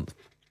end of the month.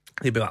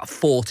 It'd be about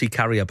 40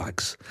 carrier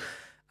bags.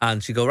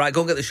 And she'd go, right,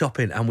 go and get the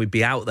shopping. And we'd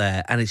be out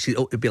there and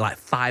it'd be like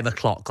 5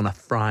 o'clock on a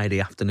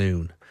Friday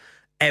afternoon.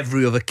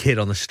 Every other kid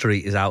on the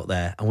street is out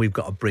there, and we've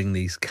got to bring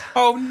these.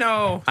 Oh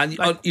no! And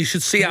you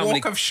should see how many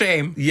walk of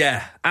shame.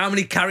 Yeah, how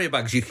many carrier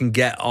bags you can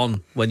get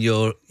on when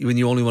you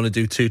only want to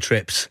do 2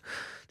 trips.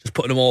 Just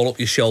putting them all up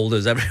your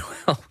shoulders everywhere.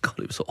 Oh God,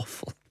 it was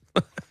awful.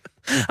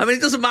 I mean,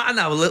 it doesn't matter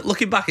now.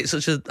 Looking back, it's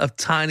such a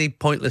tiny,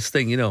 pointless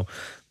thing,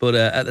 But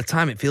at the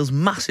time, it feels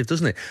massive,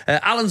 doesn't it?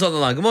 Alan's on the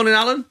line. Good morning,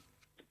 Alan.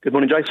 Good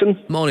morning, Jason.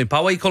 Morning,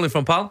 pal. Where are you calling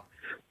from, pal?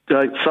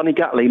 Sunny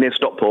Gatley near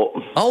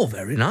Stockport. Oh,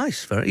 very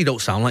nice. You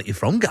don't sound like you're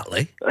from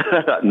Gatley.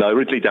 No,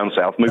 originally down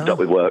south, moved up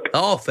with work.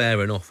 Oh,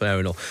 fair enough.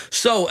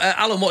 So,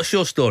 Alan, what's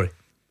your story?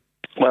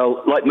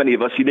 Well, like many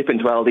of us, you nip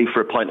into Aldi for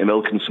a pint of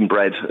milk and some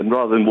bread, and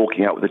rather than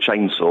walking out with a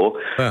chainsaw,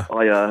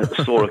 I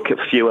saw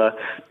a few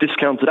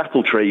discounted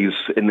apple trees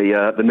in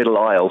the middle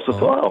aisle. So I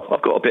thought,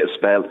 I've got a bit of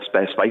spare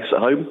space at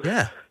home.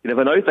 Yeah. You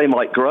never know, they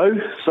might grow.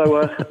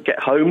 So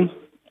get home,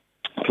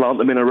 plant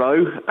them in a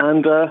row,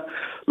 and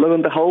lo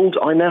and behold,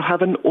 I now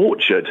have an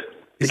orchard.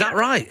 Is that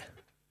right?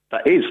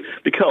 That is,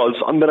 because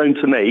unbeknown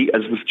to me,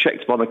 as was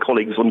checked by my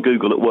colleagues on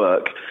Google at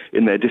work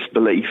in their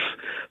disbelief,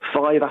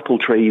 5 apple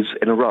trees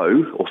in a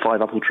row, or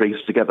 5 apple trees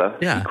together,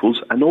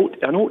 equals an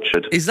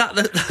orchard. Is that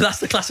that's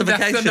the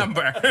classification? That's the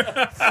number.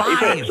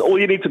 5. All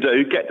you need to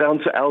do, get down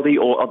to Aldi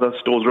or other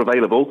stores are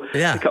available,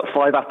 pick up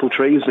 5 apple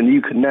trees, and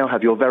you can now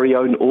have your very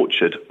own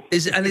orchard.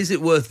 Is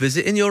it worth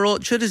visiting your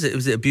orchard? Was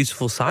it a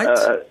beautiful sight?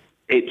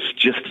 It's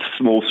just a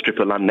small strip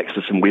of land next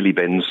to some wheelie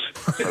bins.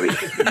 So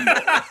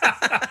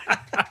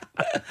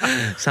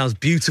Sounds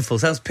beautiful.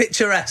 Sounds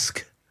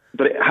picturesque.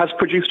 But it has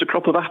produced a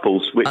crop of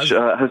apples, which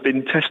has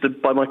been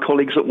tested by my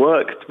colleagues at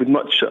work with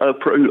much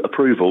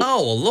approval.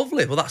 Oh, well,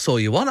 lovely. Well, that's all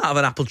you want out of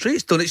an apple tree.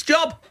 It's done its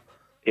job.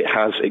 It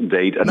has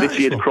indeed. And this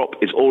year the crop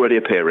is already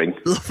appearing.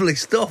 Lovely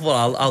stuff.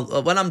 Well,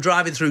 I'll when I'm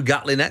driving through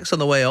Gatley next on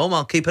the way home,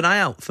 I'll keep an eye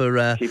out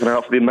for... Keep an eye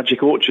out for the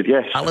magic orchard,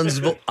 yes.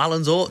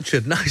 Alan's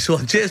orchard. Nice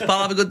one. Cheers,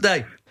 pal. Have a good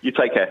day. You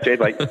take care. Cheers,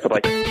 mate.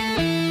 Bye-bye.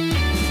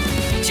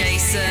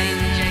 Jason.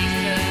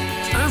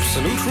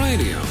 Absolute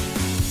Radio.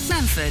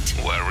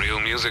 Manford. Where real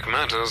music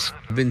matters.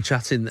 I've been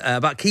chatting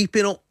about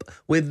keeping up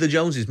with the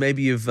Joneses.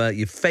 Maybe you've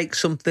faked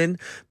something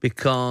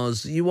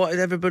because you wanted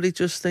everybody to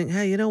just think,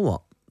 hey, you know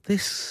what?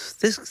 This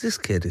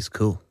kid is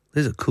cool.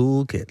 This is a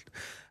cool kid.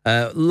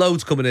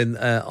 Loads coming in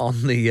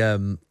on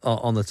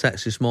the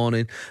text this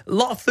morning. A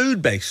lot of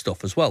food-based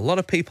stuff as well. A lot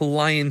of people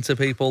lying to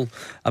people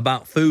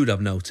about food,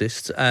 I've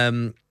noticed.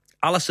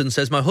 Alison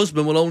says, my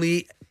husband will only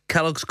eat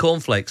Kellogg's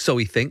cornflakes, so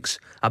he thinks.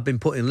 I've been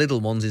putting little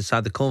ones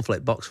inside the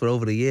cornflake box for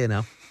over a year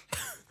now.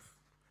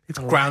 It's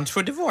grounds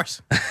for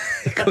divorce.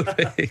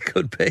 It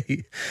could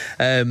be.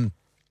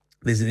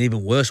 There's an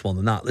even worse one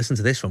than that. Listen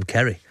to this from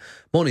Kerry.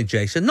 Morning,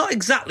 Jason. Not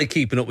exactly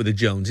keeping up with the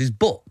Joneses,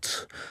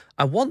 but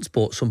I once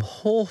bought some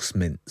horse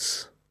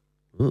mince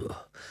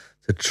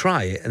to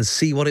try it and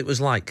see what it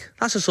was like.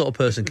 That's the sort of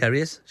person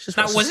Kerry is.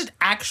 Now, was it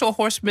actual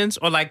horse mince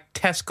or like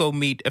Tesco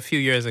meat a few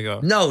years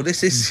ago? No,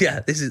 this was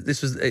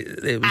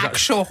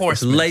actual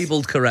horse mince.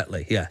 Labelled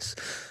correctly, yes.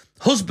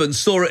 Husband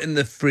saw it in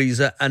the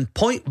freezer and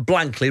point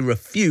blankly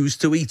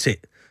refused to eat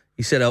it.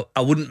 He said,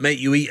 I wouldn't make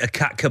you eat a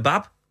cat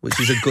kebab, which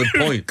is a good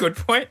point. Good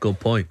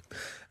point.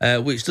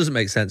 Which doesn't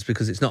make sense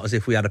because it's not as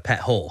if we had a pet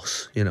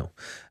horse,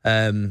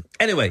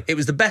 Anyway, it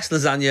was the best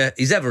lasagna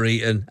he's ever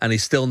eaten and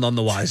he's still none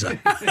the wiser.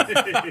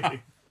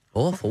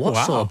 Awful.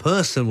 What sort of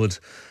person would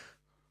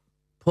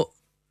put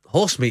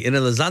horse meat in a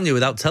lasagna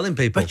without telling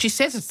people? But she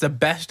says it's the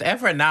best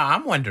ever. Now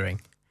I'm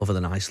wondering. Other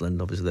than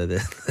Iceland, obviously, they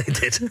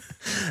did.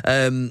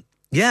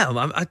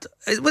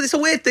 It's a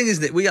weird thing,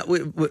 isn't it?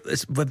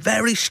 It's a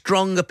very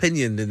strong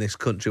opinion in this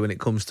country when it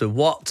comes to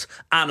what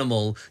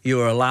animal you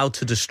are allowed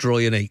to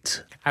destroy and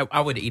eat.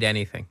 I would eat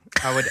anything.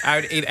 I would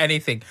eat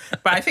anything.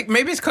 But I think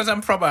maybe it's because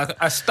I'm from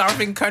a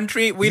starving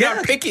country. We're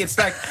not picky. It's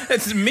like,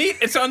 it's meat,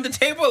 it's on the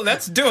table,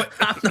 let's do it.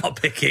 I'm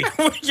not picky.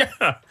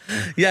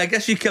 Yeah, I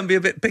guess you can be a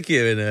bit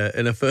pickier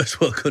in a first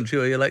world country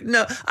where you're like,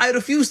 no, I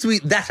refuse to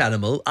eat that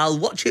animal. I'll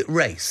watch it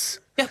race.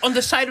 Yeah, on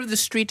the side of the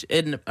street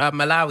in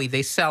Malawi,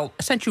 they sell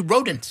essentially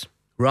rodents.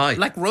 Right.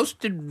 Like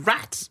roasted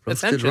rats,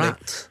 essentially.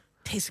 Rat.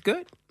 Tastes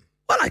good.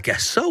 Well, I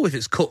guess so, if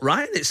it's cooked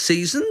right and it's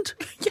seasoned.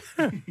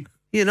 Yeah.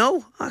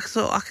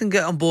 I can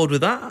get on board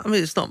with that. I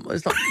mean, it's not my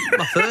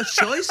first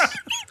choice.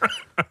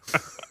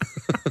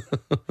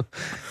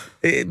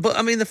 But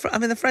I mean, the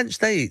French,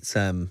 they eat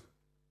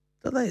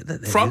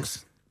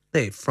frogs.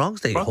 They eat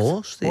frogs. They eat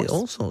horse. They eat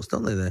all sorts,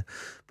 don't they?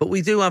 But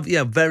we do have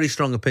very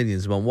strong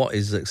opinions about what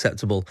is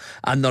acceptable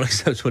and not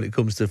acceptable when it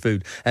comes to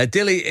food.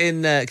 Dilly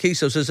in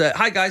Kiso says,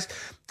 "Hi guys,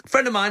 a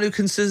friend of mine who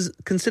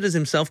considers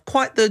himself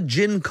quite the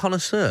gin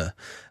connoisseur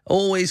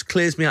always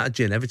clears me out of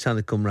gin every time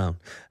they come round.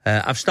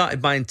 I've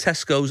started buying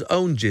Tesco's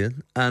own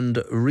gin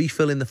and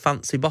refilling the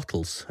fancy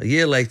bottles. A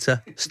year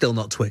later, still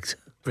not twigged.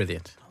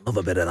 Brilliant. I love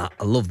a bit of that.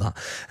 I love that.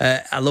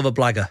 I love a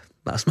blagger.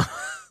 That's my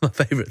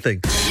favourite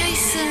thing."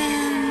 Jason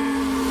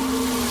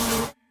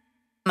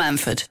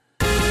Manford.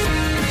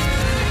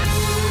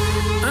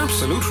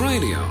 Absolute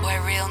Radio.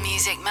 Where real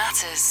music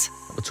matters.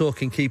 We're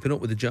talking keeping up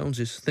with the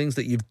Joneses, things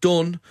that you've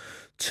done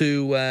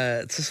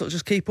to sort of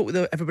just keep up with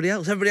everybody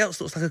else. Everybody else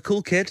looks like a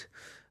cool kid,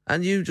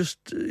 and you just,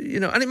 and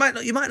you might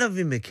not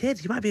even be a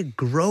kid. You might be a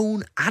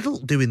grown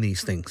adult doing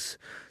these things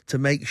to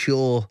make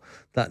sure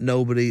that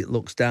nobody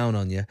looks down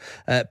on you.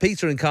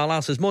 Peter in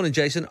Carlisle says, "Morning,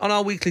 Jason. On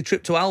our weekly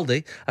trip to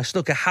Aldi, I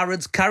snuck a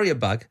Harrods carrier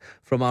bag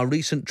from our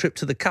recent trip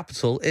to the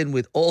capital in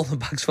with all the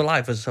bags for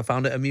life as I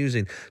found it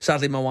amusing.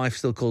 Sadly, my wife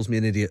still calls me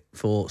an idiot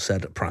for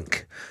said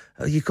prank."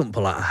 You couldn't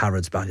pull out a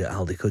Harrods bag at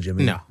Aldi, could you?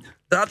 No.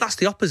 That's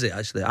the opposite,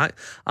 actually.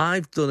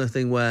 I've done a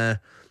thing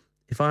where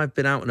if I've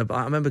been out and about,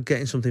 I remember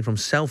getting something from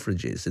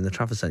Selfridges in the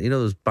Trafford Centre. You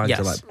know those bags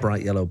are like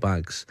bright yellow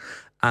bags,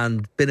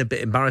 and been a bit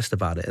embarrassed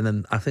about it. And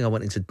then I think I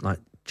went into like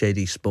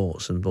JD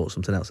Sports and bought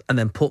something else, and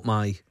then put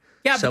my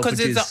because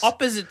it's the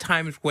opposite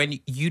times when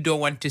you don't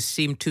want to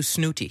seem too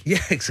snooty.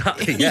 Yeah,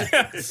 exactly. Yeah.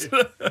 Yes.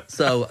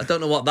 So I don't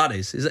know what that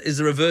is. Is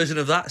there a version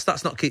of that?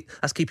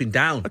 That's keeping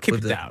down.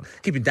 Keeping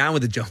down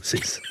with the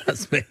Joneses.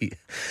 That's me.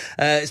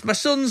 It's my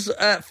son's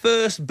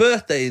first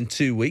birthday in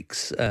 2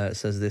 weeks,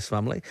 says this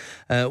family.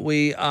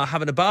 We are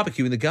having a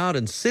barbecue in the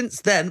garden.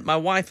 Since then, my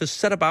wife has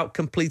set about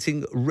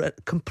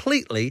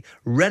completely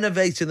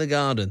renovating the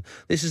garden.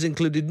 This has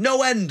included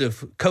no end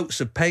of coats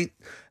of paint,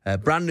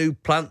 brand new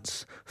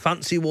plants,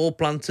 fancy wall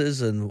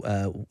planters, and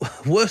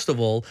worst of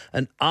all,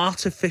 an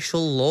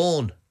artificial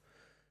lawn.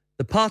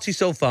 The party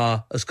so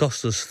far has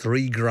cost us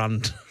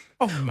 $3,000.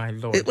 Oh my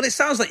Lord! It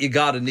sounds like your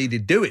garden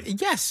needed doing.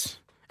 Yes.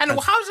 And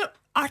how's an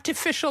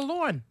artificial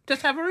lawn?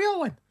 Just have a real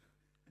one.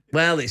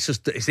 Well, it's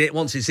it.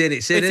 Once it's in,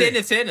 it's in.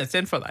 It's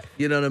in for life.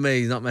 You know what I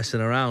mean? He's not messing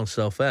around,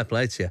 so fair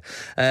play to you.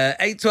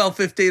 8, 12,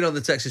 15 on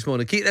the text this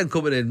morning. Keep them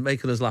coming in,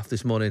 making us laugh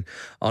this morning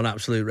on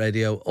Absolute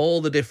Radio.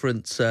 All the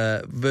different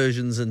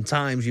versions and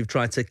times you've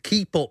tried to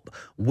keep up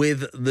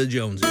with the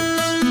Joneses.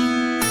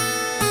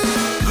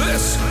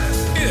 This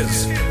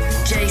is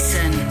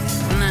Jason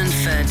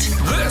Manford.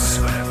 This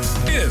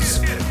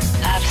is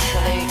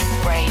Absolute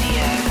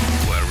Radio.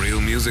 Where real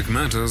music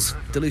matters.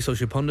 Daliso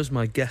Chaponda's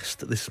my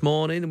guest this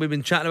morning. We've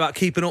been chatting about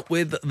keeping up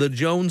with the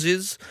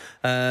Joneses.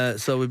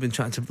 So we've been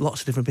chatting to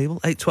lots of different people.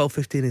 8, 12,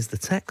 15 is the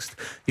text.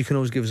 You can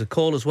always give us a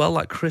call as well,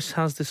 like Chris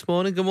has this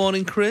morning. Good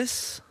morning,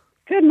 Chris.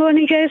 Good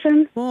morning,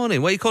 Jason.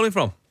 Morning. Where are you calling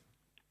from?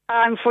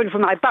 I'm phoning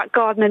from my back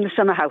garden in the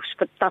summer house,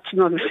 but that's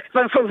not...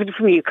 I'm phoning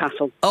from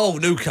Newcastle. Oh,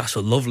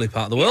 Newcastle. Lovely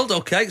part of the world.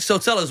 OK, so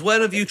tell us,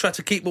 when have you tried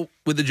to keep up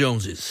with the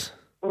Joneses?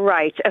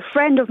 Right. A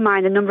friend of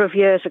mine a number of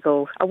years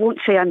ago, I won't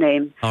say her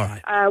name. All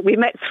right. We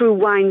met through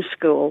wine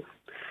school.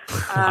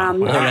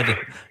 Already.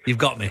 You've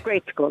got me.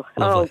 Great school.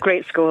 Lovely. Oh,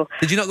 great school.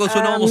 Did you not go to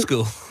a normal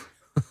school?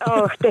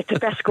 It's the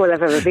best school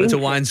I've ever been It's to.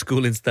 a wine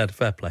school instead.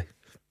 Fair play.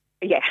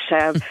 Yes.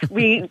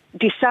 We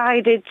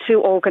decided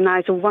to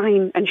organise a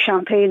wine and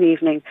champagne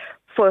evening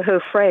for her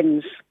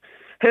friends.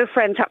 Her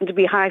friends happened to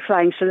be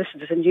high-flying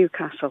solicitors in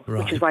Newcastle,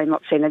 Right. which is why I'm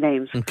not saying their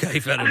names.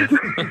 Okay, fair enough.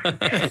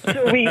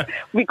 So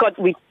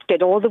we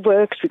did all the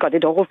works. We got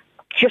it all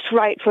just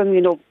right from,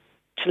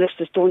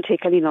 solicitors don't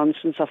take any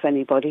nonsense off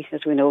anybody,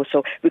 as we know.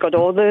 So we got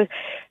all the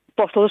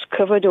bottles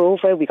covered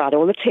over. We got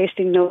all the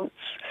tasting notes.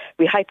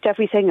 We hyped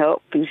everything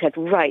up and we said,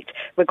 right,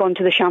 we're going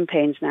to the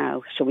champagnes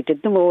now. So we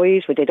did the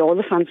Moys, we did all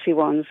the fancy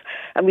ones,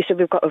 and we said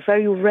we've got a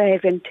very rare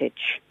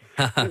vintage.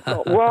 We've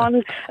got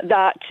one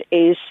that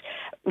is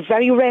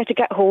very rare to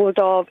get hold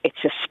of.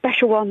 It's a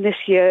special one this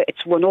year.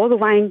 It's won all the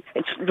wine.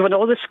 It's won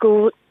all the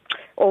school,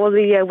 all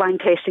the wine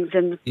tastings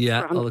in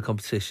France. All the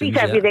competitions. Beat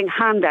everything,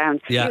 hand down,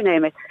 you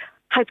name it.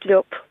 Hyped it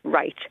up,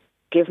 right.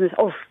 Give them,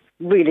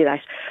 really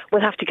nice.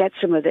 We'll have to get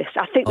some of this.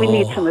 I think we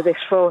need some of this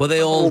for... Well,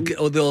 they all...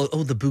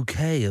 the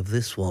bouquet of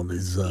this one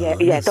is...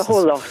 the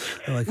whole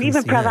lot. We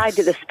even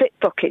provided a spit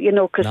bucket,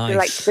 because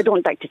Nice. they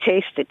don't like to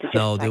taste it.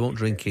 They won't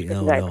drink it.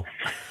 No.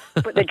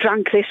 But they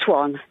drank this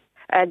one,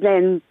 and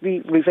then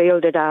we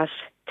revealed it as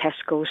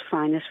Tesco's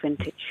finest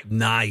vintage.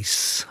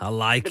 Nice. I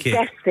like The it.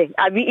 best thing.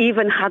 We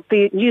even had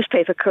the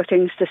newspaper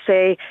cuttings to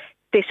say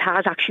this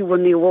has actually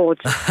won the awards.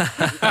 You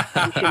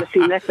should have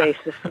seen their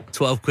faces.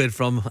 12 quid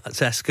from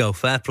Tesco.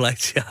 Fair play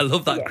to you. I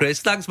love that, Chris.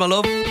 Thanks, my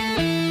love.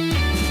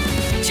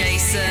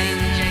 Jason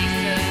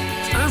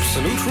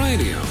Absolute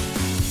Radio.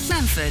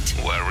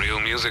 Manford. Where real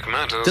music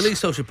matters.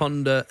 Daliso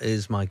Chaponda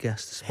is my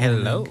guest this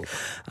morning.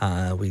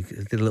 Hello. We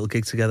did a little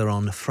gig together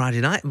on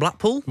Friday night in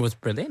Blackpool. It was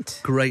brilliant.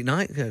 Great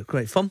night,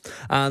 great fun.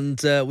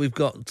 And we've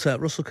got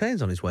Russell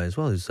Kane's on his way as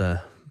well, who's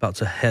about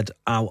to head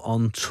out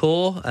on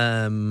tour.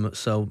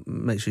 So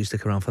make sure you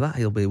stick around for that.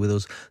 He'll be with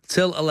us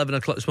till 11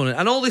 o'clock this morning.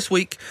 And all this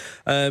week,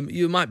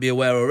 you might be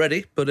aware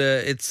already, but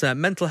it's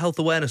Mental Health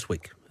Awareness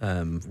Week,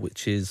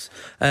 which is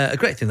a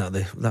great thing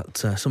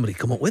that somebody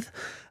come up with.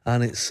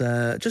 And it's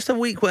just a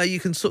week where you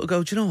can sort of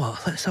go, do you know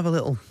what? Let's have a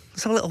little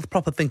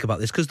proper think about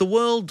this, because the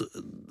world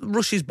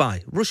rushes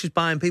by,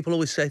 and people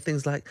always say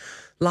things like,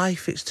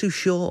 life, it's too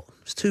short,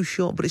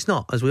 but it's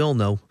not. As we all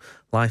know,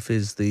 life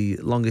is the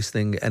longest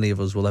thing any of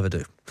us will ever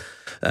do.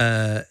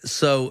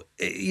 So,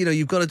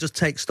 you've got to just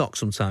take stock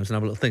sometimes and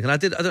have a little think. And I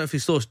don't know if you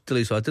saw,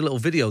 Daliso, I did a little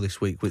video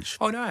this week, which...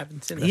 Oh, no, I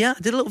haven't seen that. Yeah,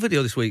 I did a little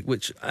video this week,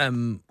 which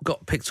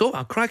got picked up.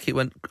 Oh, crikey,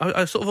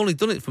 I sort of only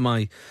done it for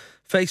my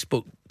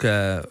Facebook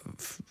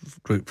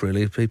group,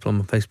 really, people on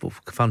my Facebook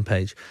fan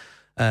page.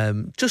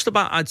 Just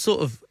about,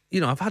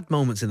 I've had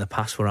moments in the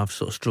past where I've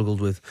sort of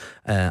struggled with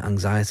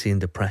anxiety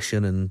and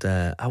depression, and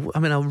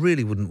I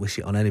really wouldn't wish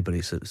it on anybody.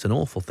 It's an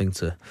awful thing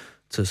to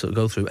sort of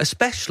go through,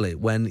 especially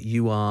when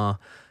you are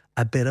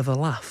a bit of a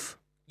laugh.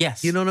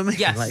 Yes. You know what I mean?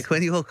 Yes. Like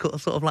when you're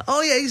sort of like,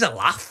 oh yeah, he's a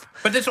laugh.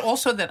 But there's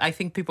also that I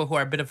think people who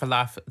are a bit of a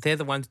laugh, they're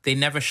the ones, they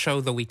never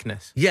show the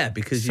weakness. Yeah,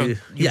 because you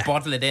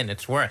bottle it in,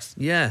 it's worse.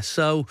 Yeah,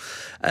 so...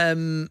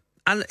 and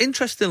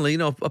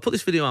interestingly, I put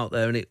this video out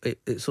there, and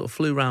it sort of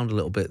flew around a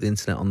little bit, the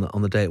internet,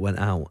 on the day it went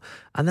out.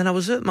 And then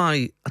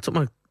I took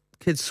my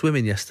kids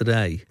swimming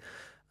yesterday,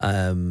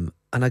 and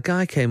a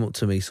guy came up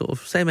to me, sort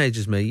of same age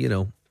as me,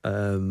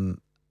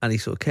 and he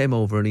sort of came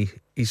over, and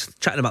he's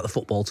chatting about the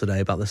football today,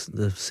 about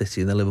the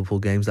City and the Liverpool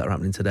games that are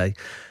happening today.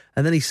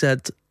 And then he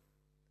said,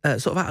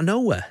 sort of out of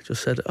nowhere,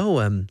 just said,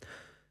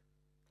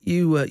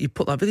 you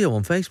put that video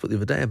on Facebook the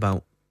other day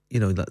about,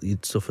 that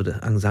you'd suffered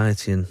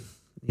anxiety and,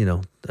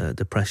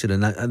 depression,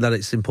 and that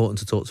it's important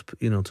to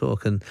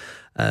talk. And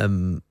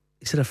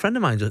he said a friend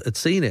of mine had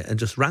seen it and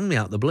just rang me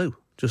out of the blue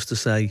just to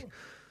say,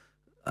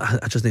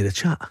 I just need a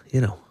chat,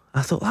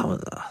 I thought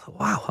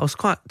wow, I was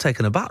quite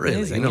taken aback, really.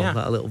 Amazing,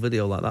 that a little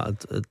video like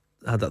that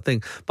had that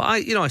thing. But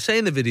I say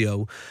in the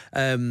video,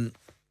 I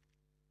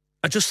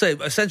just say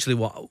essentially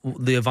what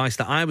the advice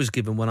that I was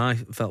given when I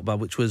felt bad,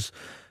 which was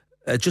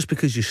just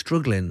because you're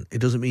struggling, it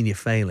doesn't mean you're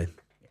failing.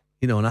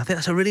 And I think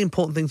that's a really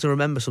important thing to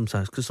remember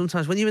sometimes, because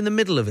sometimes when you're in the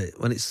middle of it,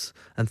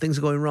 and things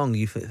are going wrong,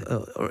 you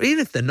feel, or even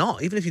if they're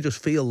not, even if you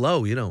just feel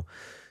low, you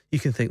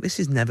can think this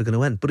is never going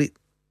to end, but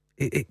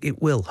it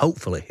will.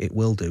 Hopefully, it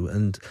will do.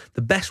 And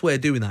the best way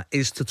of doing that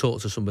is to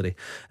talk to somebody.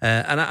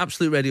 And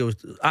Absolute Radio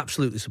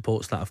absolutely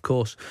supports that, of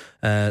course,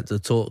 to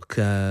talk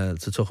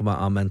about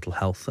our mental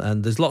health.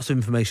 And there's lots of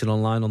information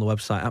online on the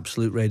website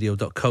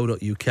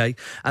absoluteradio.co.uk.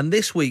 And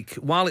this week,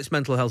 while it's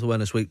Mental Health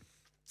Awareness Week,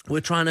 we're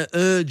trying to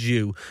urge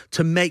you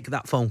to make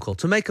that phone call,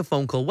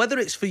 whether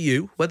it's for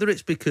you, whether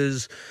it's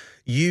because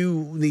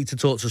you need to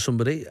talk to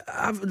somebody.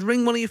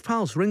 Ring one of your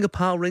pals, ring a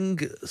pal, ring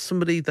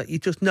somebody that you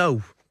just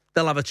know.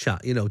 They'll have a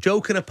chat,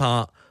 joking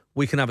apart,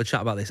 we can have a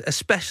chat about this,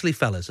 especially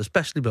fellas,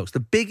 especially blokes. The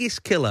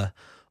biggest killer,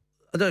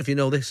 I don't know if you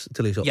know this,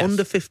 Daliso, yes.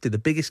 Under 50, the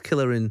biggest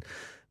killer in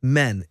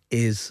men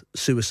is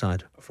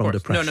suicide from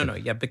depression. No,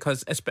 yeah,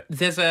 because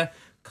there's a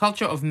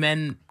culture of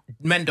men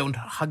don't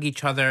hug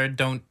each other,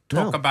 don't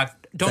talk about,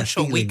 don't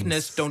show feelings.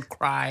 Weakness, don't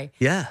cry.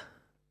 Yeah.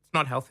 It's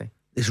not healthy.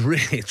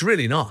 It's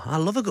really not. I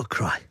love a good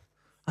cry.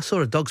 I saw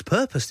A Dog's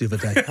Purpose the other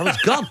day. I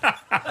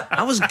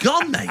was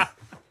gone, mate.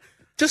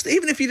 Just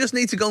even if you just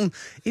need to go,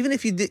 even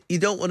if you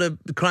don't want to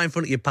cry in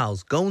front of your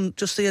pals, go and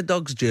just see A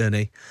Dog's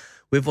Journey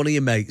with one of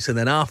your mates, and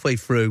then halfway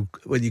through,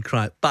 when you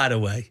cry, by the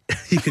way,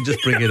 you can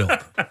just bring it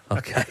up.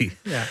 Okay.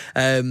 Yeah.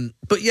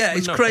 But yeah,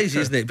 it's crazy,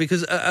 isn't it?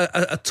 Because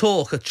a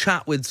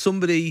chat with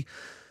somebody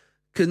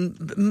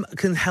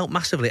can help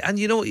massively. And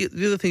you know what?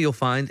 The other thing you'll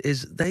find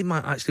is they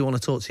might actually want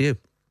to talk to you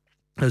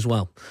as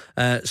well.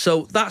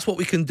 So that's what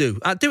we can do.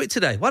 Do it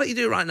today. Why don't you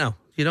do it right now?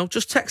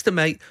 Just text a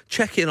mate,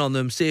 check in on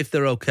them, see if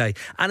they're okay.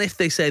 And if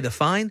they say they're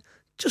fine,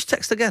 just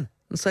text again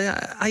and say,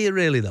 are you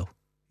really though?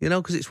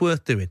 Because it's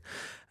worth doing.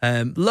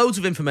 Loads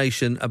of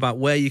information about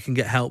where you can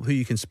get help, who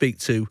you can speak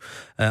to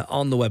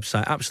on the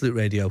website,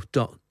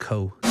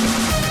 absoluteradio.co.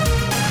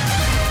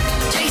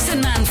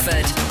 Jason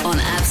Manford on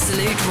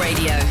Absolute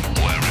Radio.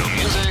 Where real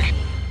music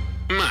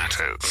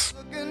matters.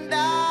 Looking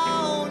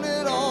down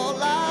at all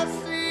I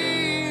see.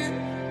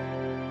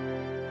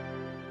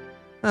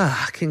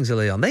 Kings of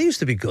Leon. They used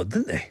to be good,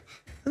 didn't they?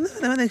 And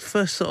then when they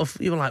first sort of,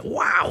 you were like,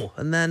 wow.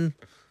 And then,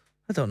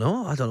 I don't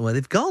know where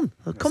they've gone.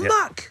 Come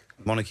back.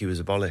 Monarchy was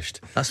abolished.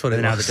 That's what it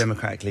was. They're now the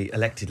democratically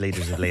elected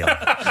leaders of Leon.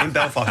 In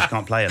Belfast, you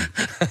can't play them.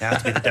 They have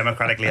to be the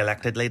democratically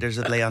elected leaders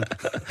of Leon.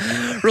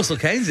 Russell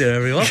Kane's here,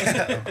 everyone.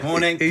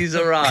 Morning. He's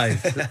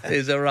arrived.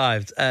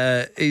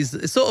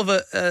 He's sort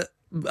of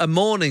a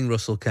morning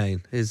Russell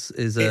Kane. Is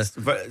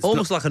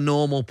almost like a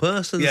normal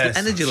person's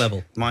energy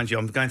level. Mind you,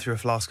 I'm going through a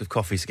flask of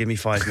coffee, so give me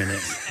 5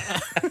 minutes.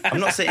 I'm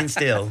not sitting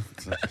still,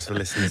 for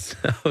listeners.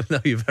 No,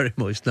 you're very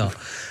much not.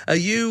 Are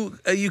you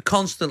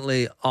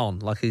constantly on?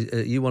 Like,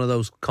 are you one of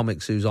those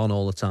comics who's on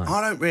all the time?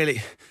 I don't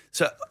really.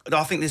 So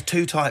I think there's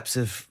two types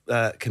of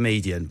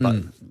comedian, but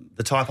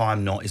the type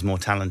I'm not is more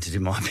talented,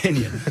 in my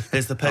opinion.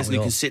 There's the person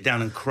who can sit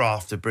down and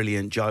craft a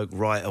brilliant joke,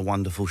 write a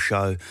wonderful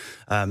show.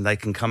 They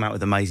can come out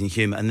with amazing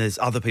humour. And there's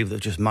other people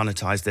that just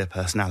monetise their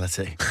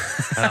personality.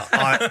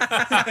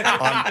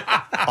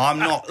 I'm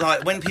not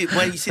like when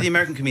you see the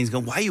American comedians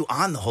go, "Why are you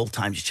on the whole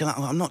time?" Just chill out.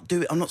 I'm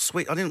not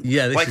switch. I didn't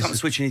wake up and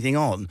switch anything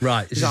on.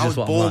 Right. I was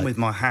born with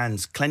my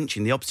hands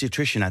clenching. The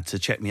obstetrician had to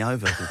check me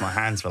over because my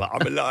hands were like,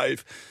 "I'm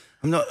alive."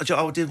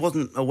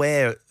 Wasn't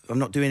aware. I'm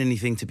not doing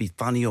anything to be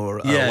funny or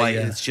away.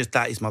 It's just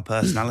that is my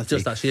personality.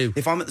 Just that's you.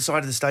 If I'm at the side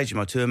of the stage with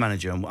my tour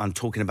manager and I'm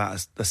talking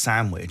about a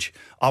sandwich,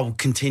 I'll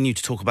continue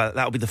to talk about it.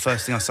 That'll be the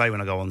first thing I say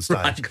when I go on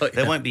stage. Right,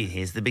 there won't be,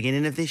 here's the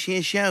beginning of this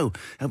year's show.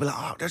 I'll be like,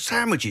 oh, there's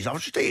sandwiches. I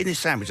was just eating this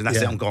sandwich. And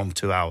that's it, I'm gone for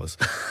 2 hours.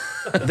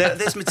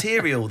 There's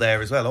material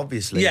there as well,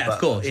 obviously. Yeah, of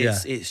course,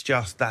 It's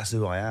just, that's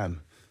who I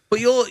am. But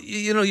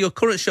your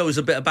current show is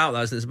a bit about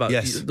that, isn't it?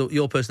 It's about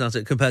your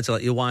personality compared to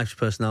like your wife's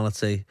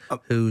personality,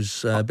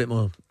 who's a bit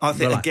more. I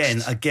think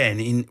relaxed.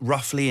 again,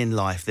 roughly in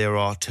life, there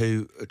are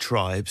two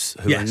tribes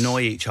who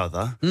annoy each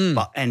other,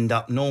 but end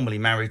up normally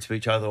married to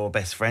each other or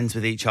best friends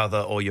with each other,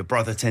 or your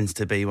brother tends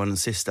to be one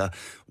sister.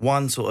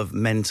 One sort of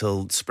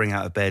mental, spring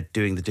out of bed,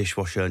 doing the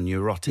dishwasher,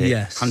 neurotic,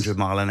 100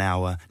 mile an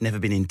hour, never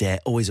been in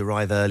debt, always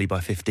arrive early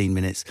by 15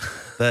 minutes,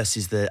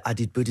 versus I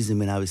did Buddhism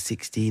when I was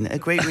 16, a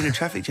great win in a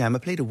traffic jam, I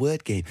played a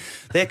word game.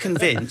 They're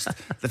convinced.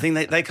 The thing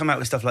they come out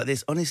with stuff like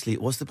this. Honestly,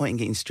 what's the point in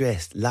getting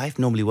stressed? Life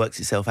normally works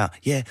itself out.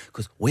 Yeah,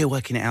 because we're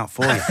working it out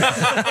for you.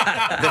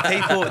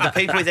 the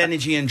people with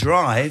energy and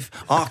drive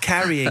are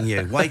carrying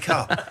you. Wake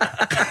up.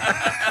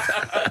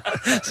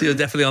 So you're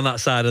definitely on that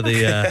side of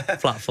the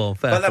platform.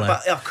 Fair play.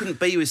 But I couldn't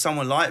be with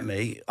someone like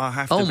me. I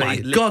have to be. Oh my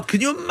God!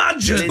 Can you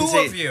imagine? Lindsay,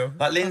 two of you.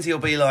 Like Lindsay will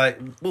be like,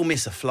 "We'll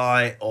miss a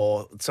flight"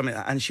 or something,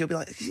 and she'll be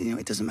like,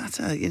 "It doesn't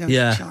matter.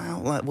 Chill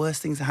out. Like worse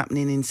things are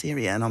happening in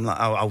Syria," and I'm like,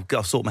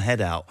 "I'll sort my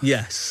head out."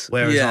 Yes.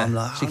 Whereas I'm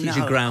like, she keeps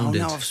you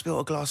grounded. Oh no, I've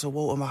spilled a glass of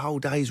water. My whole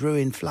day's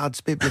ruined.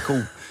 Floods,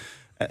 biblical.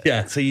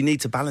 Yeah. So you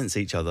need to balance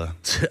each other.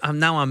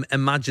 I'm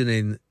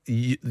imagining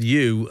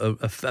you,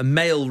 a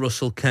male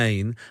Russell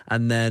Kane,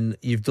 and then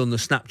you've done the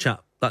Snapchat,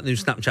 that new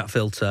Snapchat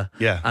filter.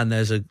 Yeah. And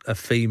there's a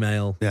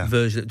female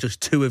version,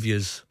 just two of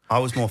yous. I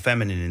was more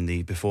feminine in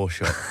the before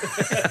shot.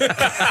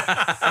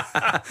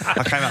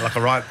 I came out like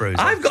a right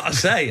bruiser. I've got to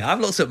say, I've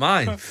looked at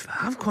mine.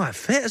 I'm quite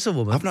fit as a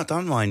woman. I've not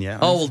done mine yet.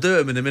 Oh, we'll do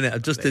them in a minute. I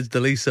just did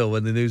Daliso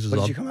when the news was What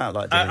on. did you come out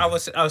like? I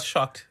was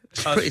shocked.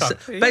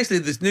 Basically,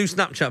 this new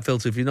Snapchat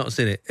filter, if you've not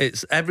seen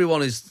it,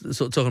 everyone is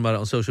sort of talking about it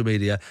on social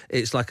media.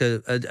 It's like a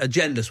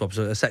gender swap,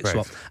 so a sex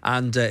swap,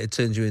 and it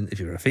turns you in. If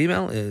you're a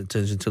female, it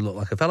turns you to look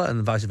like a fella,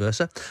 and vice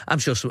versa. I'm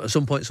sure at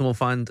some point someone will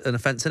find an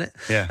offence in it.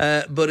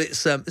 Yeah. But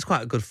it's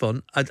quite good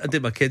fun. I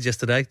did my kids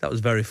yesterday. That was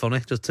very funny.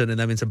 Just turning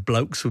them into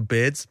blokes with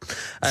beards.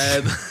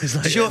 It's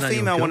like, does your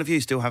female one of you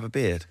still have a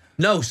beard?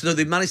 No, so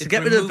they managed to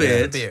get rid of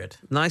the beard.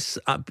 Nice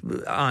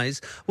eyes.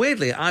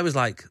 Weirdly, I was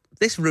like,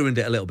 this ruined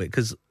it a little bit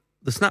because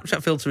the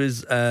Snapchat filter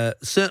is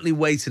certainly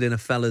weighted in a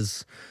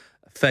fella's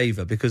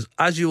favour because,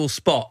 as you will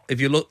spot,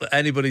 if you look at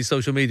anybody's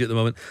social media at the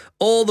moment,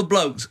 all the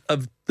blokes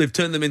they've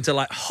turned them into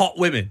like hot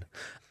women,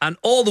 and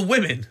all the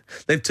women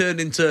they've turned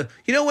into,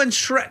 when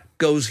Shrek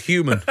goes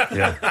human.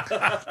 Yeah.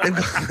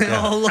 They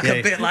all look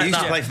a bit like that. He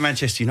used to play for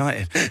Manchester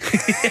United.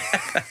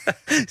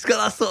 He's got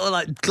that sort of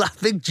like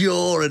big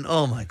jaw and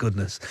oh my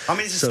goodness. I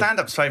mean, it's a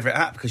stand-up's favourite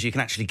app because you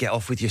can actually get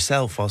off with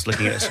yourself whilst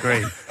looking at a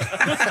screen.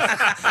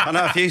 I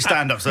know a few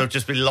stand-ups that have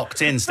just been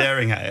locked in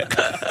staring at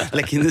it,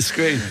 licking the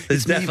screen.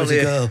 There's definitely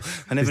a girl.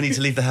 I never need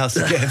to leave the house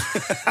again.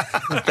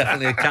 There's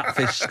definitely a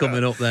catfish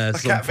coming up there. I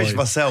catfish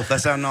myself.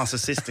 That's how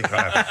narcissistic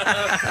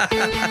I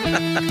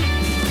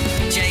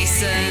am.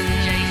 Jason.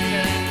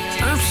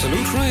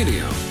 Absolute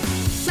Radio.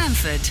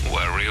 Manford.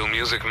 Where real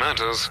music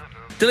matters.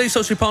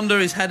 Daliso Chaponda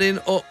is heading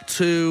up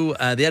to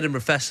the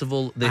Edinburgh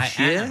Festival this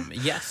year.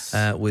 Yes.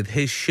 With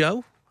his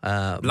show,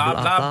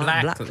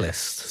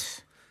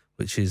 Blah-blah-Blacklist.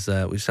 Which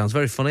sounds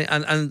very funny.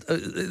 And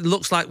it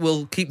looks like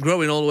we'll keep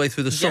growing all the way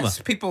through the summer.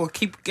 Yes, people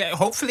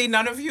hopefully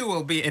none of you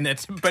will be in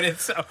it, but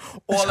it's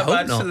all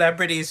about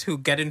celebrities who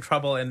get in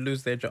trouble and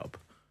lose their job.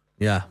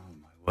 Yeah.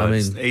 Well,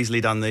 it's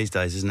easily done these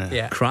days, isn't it?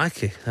 Yeah.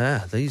 Crikey,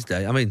 these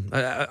days. I mean,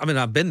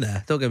 I've been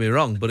there. Don't get me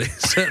wrong, but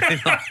it's certainly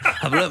not.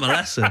 I've learnt my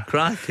lesson.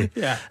 Crikey.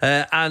 Yeah.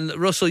 And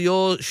Russell,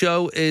 your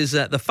show is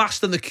The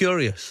Fast and the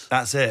Curious.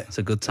 That's it. It's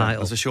a good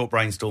title. It's a short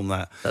brainstorm.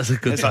 That's a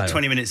good title. It's like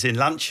 20 minutes in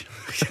lunch.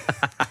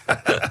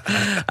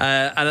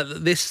 And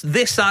at this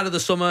side of the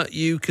summer,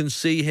 you can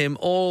see him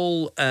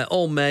all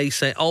May.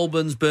 St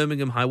Albans,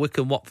 Birmingham, High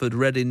Wycombe, Watford,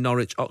 Reading,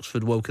 Norwich,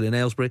 Oxford, Woking, and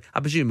Aylesbury. I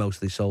presume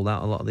mostly sold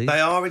out. A lot of these.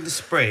 They are in the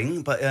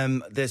spring, but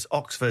there's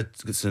Oxford,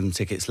 some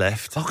tickets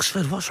left.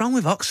 Oxford? What's wrong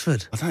with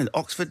Oxford? I don't know.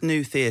 Oxford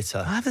New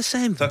Theatre. I have the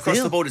same So across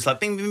deal. the board, it's like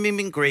bing, bing, bing,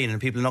 bing, green, and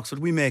people in Oxford,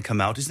 we may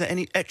come out. Is there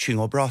any etching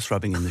or brass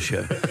rubbing in the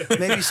show?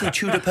 Maybe some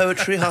Tudor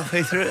poetry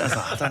halfway through it? I was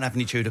like, I don't have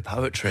any Tudor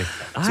poetry.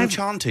 Some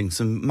chanting,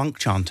 some monk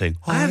chanting.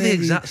 I have the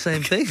exact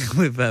same thing.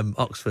 with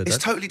Oxford. It's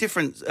totally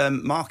different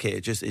market.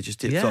 It just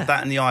sort of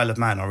that and the Isle of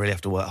Man. I really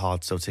have to work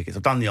hard to sell tickets.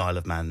 I've done the Isle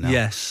of Man now.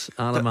 Yes,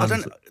 Isle of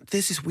Man.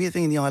 There's this weird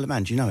thing in the Isle of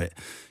Man. Do you know it?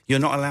 You're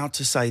not allowed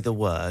to say the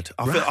word.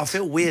 I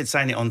feel weird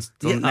saying it on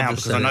now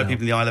because I know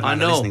people in the Isle of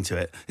Man are listening to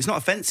it. It's not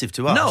offensive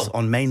to us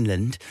on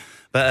mainland.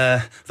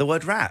 But the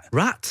word rat.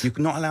 You're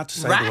not allowed to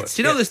say the word.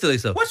 Do you know this,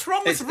 Daliso? What's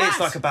wrong with rat? It's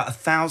like about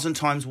 1,000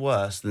 times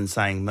worse than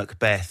saying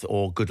Macbeth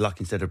or good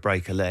luck instead of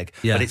break a leg.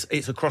 Yeah. But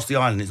it's across the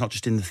island. It's not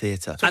just in the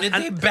theatre. So did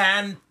they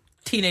ban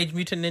Teenage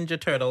Mutant Ninja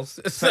Turtles?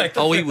 It's like,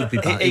 he would be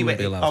banned. He would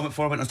be allowed.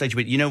 Before I went on stage,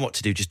 you know what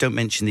to do. Just don't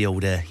mention the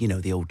old,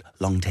 the old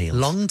Longtails.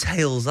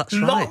 Longtails, that's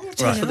right.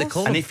 That's what they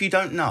call them. And if you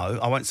don't know,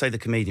 I won't say the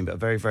comedian, but a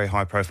very, very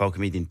high-profile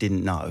comedian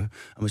didn't know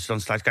and was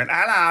on stage going,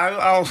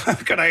 hello,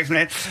 good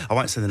evening. I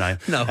won't say the name.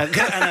 No.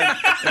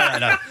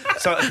 No.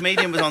 So a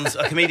comedian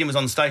was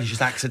on stage,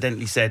 just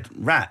accidentally said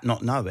rat,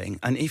 not knowing.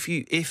 And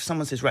if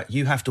someone says rat,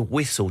 you have to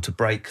whistle to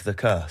break the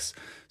curse.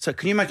 So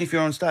can you imagine if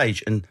you're on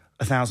stage and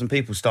 1,000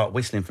 people start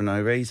whistling for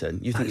no reason?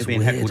 You think you're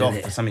being heckled off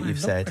for something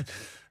you've said,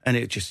 and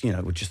it just,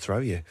 would just throw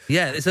you.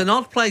 Yeah, it's an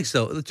odd place,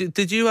 though.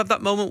 Did you have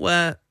that moment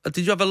where...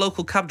 Did you have a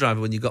local cab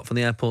driver when you got from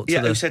the airport to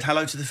who said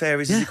hello to the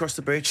fairies as he crossed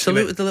the bridge?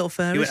 Saluted the little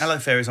fairies? He went, hello,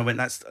 fairies. I went,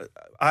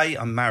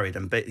 I'm married,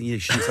 and you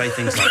shouldn't say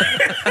things like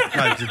that.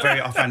 No,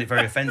 I found it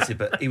very offensive,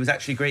 but he was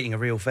actually greeting a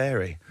real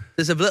fairy.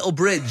 There's a little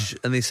bridge,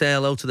 and they say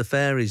hello to the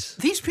fairies.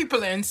 These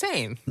people are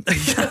insane.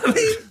 Catch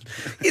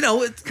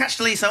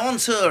Daliso on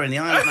tour in the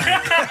Isle of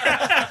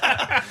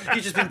Man.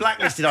 You've just been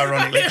blacklisted,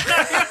 ironically.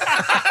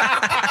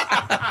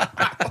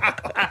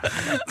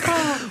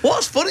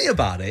 What's funny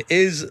about it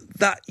is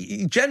that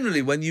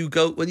generally when you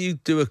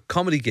do a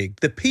comedy gig,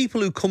 the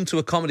people who come to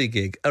a comedy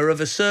gig are of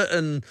a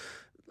certain,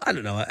 I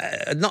don't know,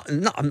 it's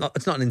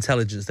not an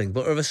intelligence thing,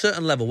 but of a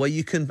certain level where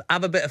you can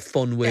have a bit of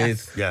fun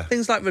with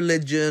things like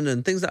religion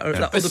and things that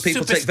other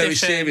people take very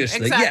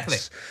seriously. Exactly.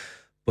 Yes.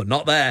 But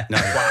not there. No,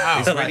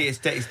 wow.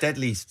 It's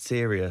deadly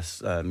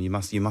serious. You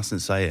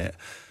mustn't say it.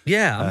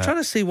 Yeah, I'm trying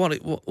to see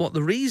what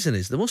the reason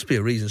is. There must be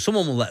a reason.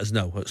 Someone will let us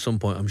know at some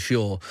point, I'm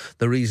sure,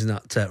 the reason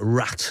that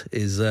rat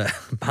is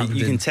banned.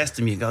 You can test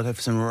them. You got to go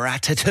for some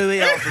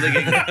ratatouille after the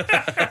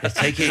gig. Just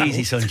take it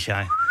easy,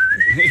 sunshine.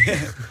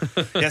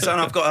 Yes, and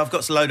I've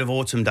got a load of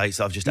autumn dates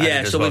that I've just added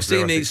as well. We've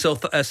seen these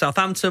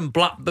Southampton,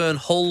 Blackburn,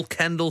 Hull,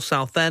 Kendal,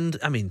 Southend.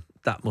 I mean,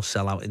 that must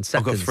sell out in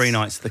seconds. I've got 3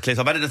 nights at the Cliff.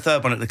 I've added a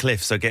third one at the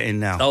Cliff, so get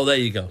in now. Oh, there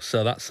you go.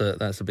 So that's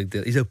a big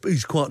deal.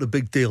 He's quite a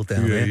big deal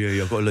down there.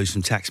 Yeah. I've got to lose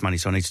some tax money,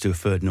 so I need to do a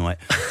third night.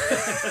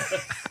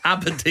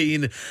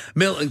 Aberdeen,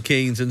 Milton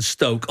Keynes and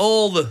Stoke,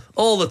 all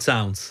the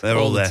towns. They're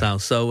all there.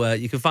 Towns. So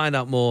you can find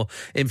out more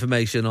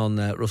information on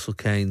Russell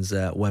Kane's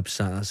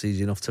website. That's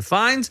easy enough to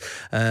find.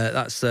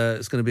 It's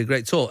going to be a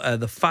great tour.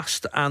 The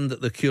Fast and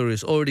the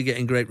Curious already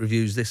getting great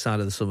reviews this side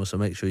of the summer, so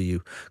make sure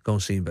you go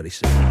and see him very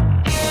soon.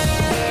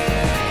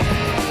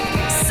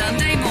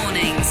 Sunday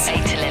mornings,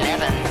 8 till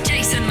 11.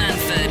 Jason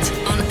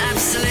Manford on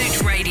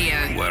Absolute Radio.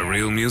 Where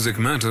real music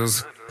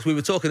matters. We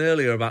were talking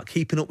earlier about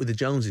keeping up with the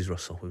Joneses,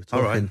 Russell. We were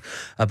talking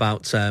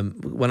about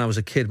when I was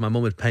a kid, my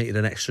mum had painted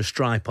an extra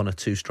stripe on a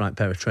 2-stripe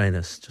pair of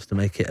trainers just to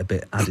make it a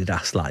bit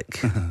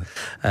Adidas-like.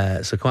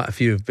 So quite a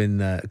few have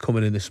been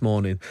coming in this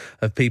morning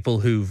of people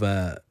who've...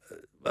 a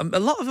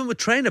lot of them were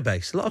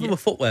trainer-based. A lot of them were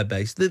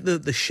footwear-based.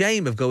 The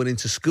shame of going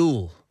into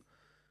school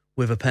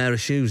with a pair of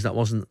shoes that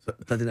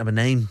didn't have a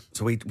name.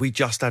 So we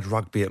just had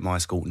rugby at my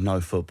school, no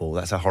football.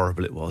 That's how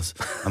horrible it was.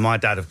 And my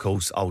dad, of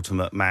course,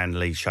 ultimate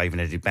manly,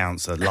 shaven-headed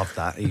bouncer, loved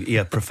that.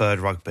 He preferred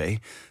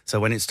rugby. So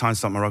when it's time to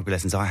start my rugby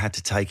lessons, I had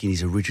to take in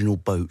his original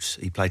boots.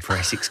 He played for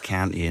Essex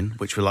County in,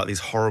 which were like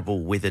these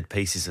horrible withered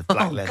pieces of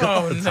black leather.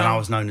 And I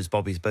was known as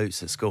Bobby's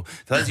Boots at school.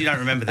 For those of you who don't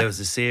remember, there was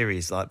a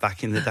series like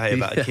back in the day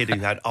about a kid who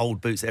had old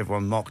boots that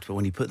everyone mocked, but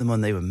when he put them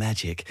on, they were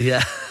magic.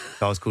 Yeah.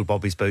 So I was called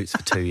Bobby's Boots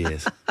for 2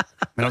 years. I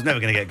mean, I was never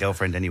going to get a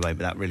girlfriend anyway, but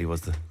that really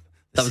was the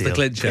That was the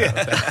clincher. Yeah.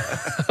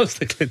 That was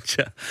the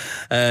clincher.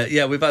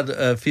 We've had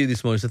a few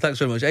this morning, so thanks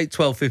very much. 8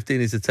 12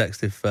 15 is the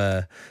text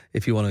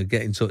if you want to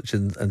get in touch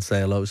and say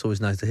hello. It's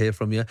always nice to hear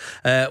from you.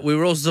 We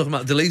were also talking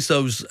about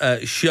Daliso's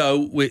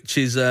show, which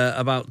is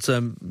about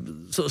sort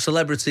of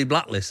celebrity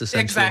blacklist,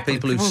 essentially. Exactly.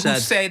 People who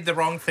said the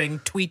wrong thing,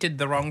 tweeted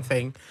the wrong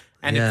thing,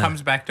 and it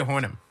comes back to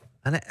haunt him.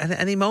 And at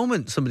any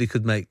moment, somebody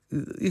could make...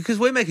 Because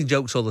we're making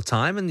jokes all the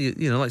time, and,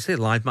 you know, like I say,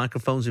 live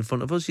microphones in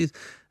front of us,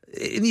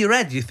 in your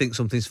head, you think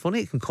something's funny,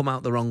 it can come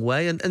out the wrong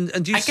way, and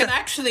you... I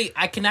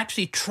can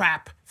actually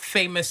trap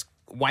famous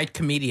white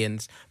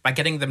comedians by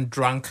getting them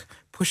drunk,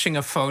 pushing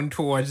a phone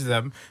towards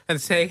them, and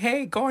saying,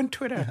 "Hey, go on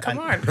Twitter, come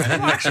on."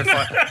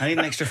 I need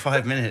an extra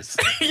 5 minutes.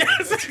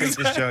 Yes,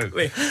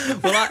 exactly.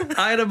 Well,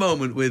 I had a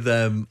moment with...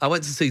 I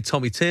went to see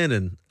Tommy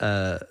Tiernan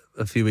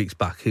a few weeks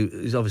back, who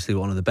is obviously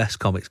one of the best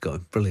comics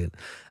going, brilliant.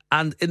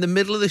 And in the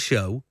middle of the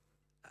show,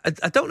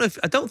 I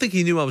don't think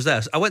he knew I was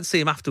there. So I went to see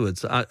him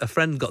afterwards. A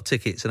friend got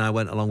tickets, and I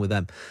went along with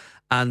them.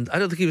 And I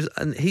don't think he was.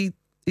 And he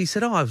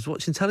said, "Oh, I was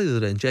watching telly the other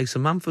day, and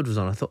Jason Manford was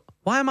on." I thought,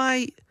 why am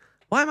I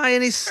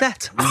in his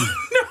set?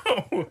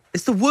 No.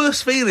 It's the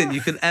worst feeling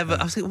you can ever...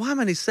 I was like, why am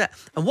I in his set?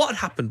 And what had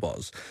happened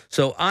was,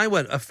 so I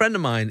went... A friend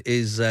of mine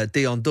is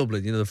Dion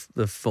Dublin, you know,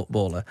 the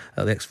footballer,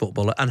 the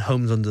ex-footballer, and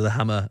Homes Under the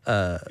Hammer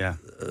It's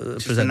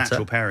just presenter. a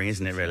natural pairing,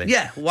 isn't it, really?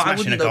 Yeah. Well,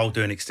 Smashing a goal,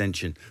 doing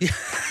extension. Yeah,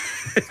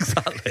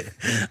 exactly.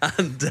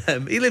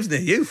 And he lives near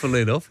you,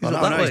 funnily enough.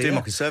 He's doing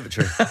my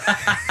conservatory.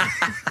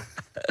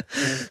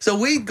 So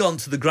we'd gone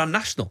to the Grand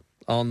National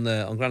on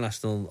Grand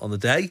National on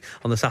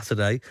the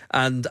Saturday,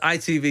 and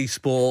ITV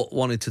Sport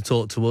wanted to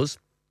talk to us.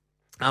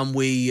 And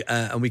we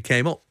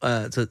came up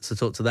to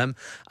talk to them,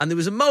 and there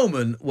was a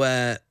moment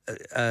where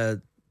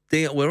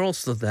we're all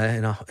stood there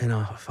in our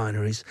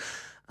fineries,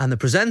 and the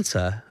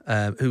presenter,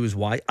 who was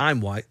white,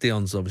 I'm white,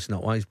 Dion's obviously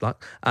not white, he's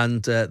black,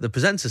 and the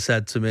presenter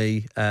said to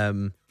me,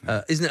 "Isn't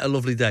it a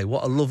lovely day?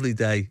 What a lovely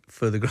day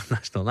for the Grand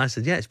National." And I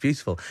said, "Yeah, it's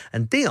beautiful."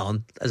 And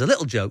Dion, as a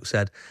little joke,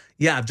 said,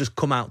 "Yeah, I've just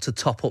come out to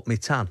top up my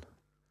tan."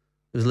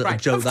 There's a little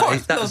joke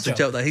that's the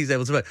joke that he's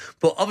able to make.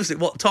 But obviously,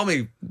 what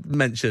Tommy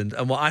mentioned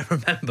and what I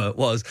remember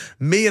was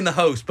me and the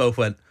host both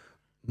went,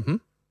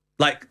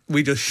 like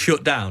we just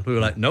shut down. We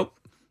were like, nope,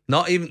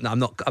 not even. I'm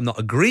not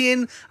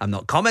agreeing. I'm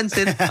not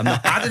commenting. I'm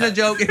not adding a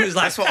joke. It was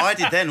like that's what I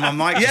did then. My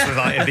mic just was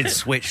like a bit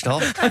switched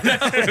off. we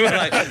were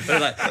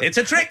like, it's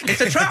a trick.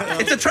 It's a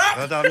trap. It's a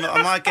trap.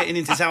 Am I getting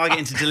into how I get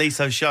into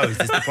Daliso shows?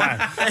 This is the plan.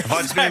 Have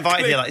I just been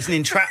invited here? Like it's an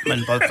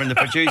entrapment from the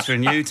producer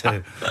and you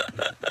two.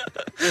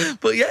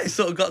 But yeah, it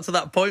sort of got to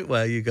that point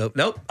where you go,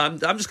 nope, I'm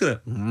just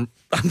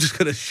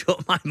gonna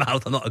shut my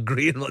mouth. I'm not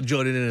agreeing. I'm not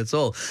joining in at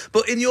all.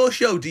 But in your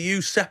show, do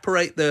you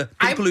separate the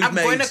people who've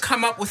made? I'm going to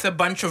come up with a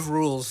bunch of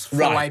rules for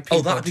white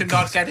people to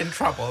not get in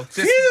trouble.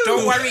 Just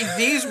don't worry,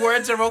 these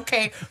words are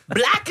okay.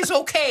 Black is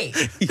okay.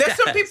 There's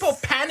some people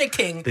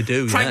panicking,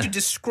 trying to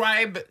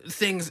describe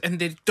things, and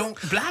they don't.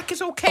 Black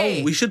is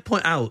okay. Oh, we should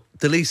point out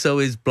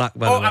Daliso is black,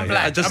 by the way. I'm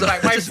black. I'm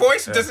black. My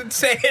voice doesn't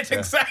say it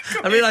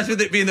exactly. I realise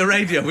with it being the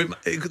radio,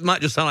 it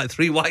might just sound like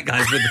three white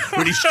guys with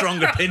really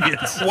strong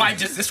opinions. Why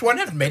does this one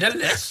have made a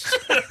list?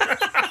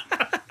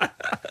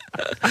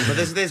 But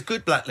there's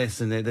good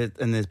blacklists and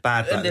there's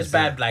bad blacklists. And there's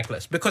bad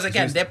blacklists. Because,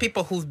 again, there are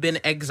people who've been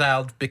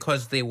exiled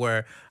because they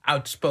were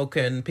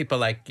outspoken, people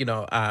like,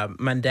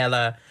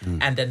 Mandela.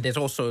 And then there's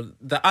also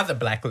the other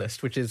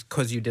blacklist, which is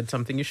because you did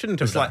something you shouldn't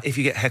have done. It's like if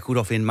you get heckled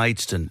off in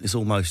Maidstone, it's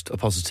almost a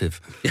positive.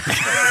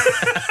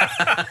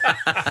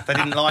 They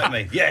didn't like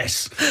me.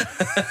 Yes.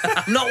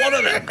 I'm not one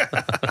of them.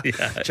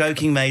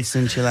 Joking,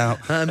 Maidstone, chill out.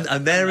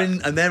 I'm there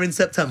in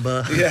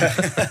September. Yeah.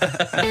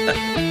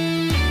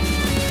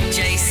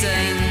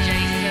 Jason.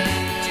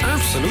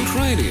 Absolute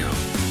Radio.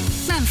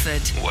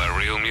 Manford. Where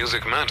real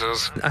music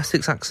matters.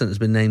 Essex accent has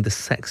been named the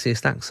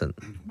sexiest accent.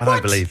 I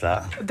don't believe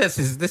that. This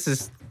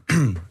is.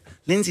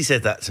 Lindsay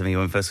said that to me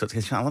when we first got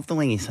together. She went, I love the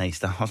way you say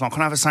stuff. I was like,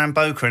 can I have a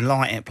Sambuca and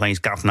light it, please,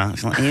 governor?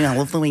 She's like, I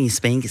love the way you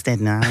speak. It's dead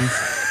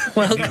nice.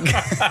 Well,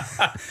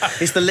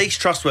 it's the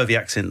least trustworthy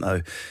accent,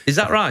 though. Is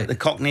that right? The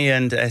Cockney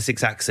and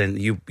Essex accent,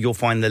 you'll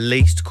find the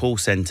least call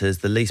centres,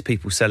 the least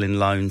people selling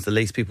loans, the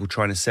least people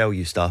trying to sell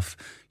you stuff.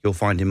 You'll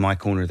find in my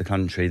corner of the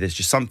country. There's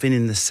just something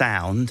in the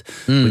sound,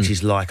 which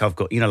is like I've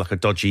got, like a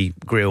dodgy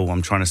grill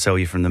I'm trying to sell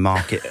you from the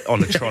market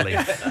on a trolley.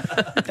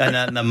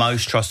 And the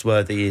most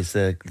trustworthy is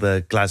the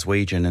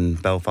Glaswegian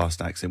and Belfast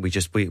accent.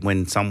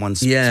 When someone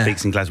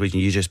speaks in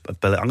Glaswegian, you just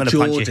believe, I'm going to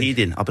punch your head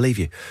in. I believe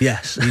you.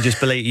 Yes. You just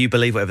believe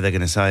whatever they're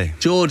going to say.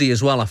 Geordie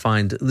as well, I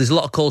find. There's a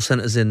lot of call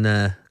centres in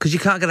there because you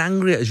can't get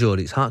angry at a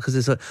Geordie. It's hard because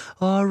it's like,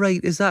 all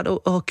right, is that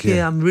okay?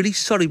 Yeah. I'm really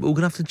sorry, but we're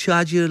going to have to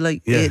charge you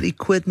like 80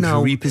 quid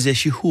now.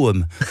 Repossess your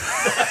home.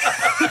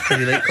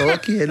 And you're like,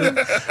 okay.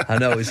 I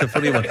know, it's a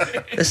funny one.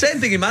 The same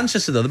thing in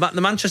Manchester, though.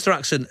 The Manchester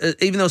accent,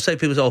 even though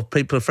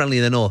people are friendly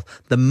in the north,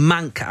 the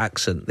Manx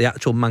accent, the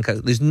actual Manx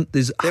accent,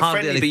 there's they're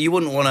hardly friendly, but you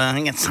wouldn't want to, I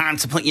think it's time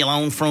to put your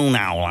loan through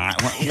now.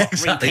 Like, what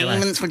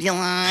repayments would you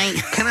like?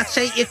 Can I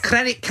take your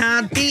credit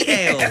card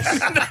details?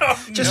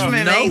 Just for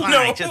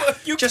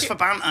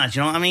banter, do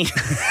you know what I mean?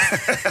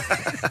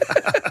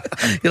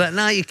 You're like,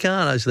 no, you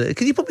can't, actually.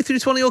 Can you put me through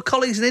to one of your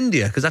colleagues in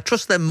India? Because I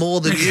trust them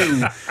more than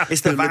you.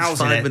 It's the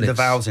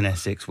vowels in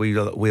Essex. We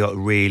got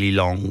really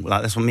long.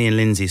 Like that's what me and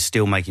Lindsay is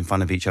still making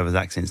fun of each other's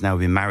accents. Now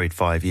we've been married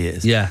 5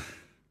 years. Yeah.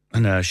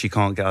 And she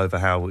can't get over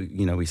how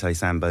we say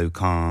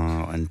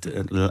Sambuca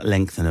and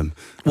lengthen them.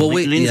 Well,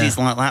 Lindsay's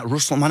like that.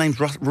 Russell. My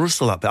name's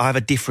Russell, but I have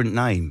a different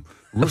name.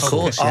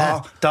 Russell. Of course,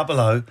 yeah.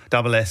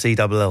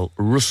 R-O-O-S-E-L-L.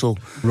 Russell.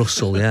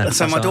 Russell, yeah.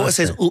 So my daughter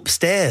says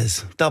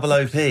upstairs.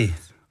 O-P.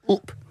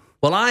 Up.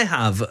 Well, I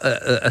have,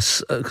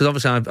 because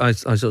obviously I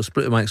sort of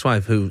split with my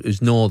ex-wife,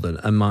 who's northern,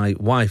 and my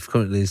wife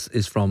currently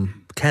is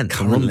from Kent,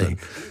 from London.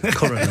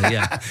 Currently,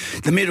 yeah.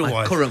 The middle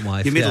wife. Current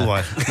wife. Your middle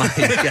wife.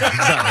 Exactly.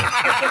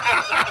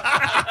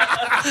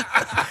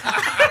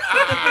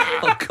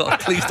 Oh, God,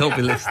 please don't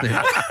be listening.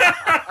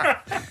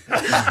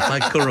 My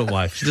current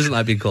wife. She doesn't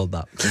like being called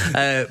that.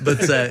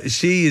 But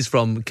she is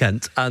from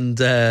Kent. And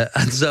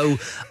so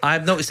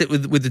I've noticed it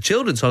with the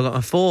children. So I've got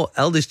my 4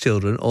 eldest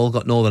children, all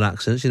got northern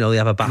accents. They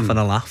have a bath and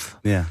a laugh.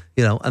 Yeah.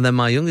 And then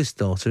my youngest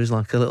daughter is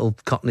like a little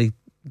Cockney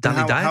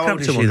Danny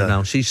Diacramp to one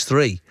now. She's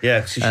 3.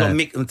 Yeah, she's got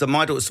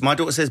my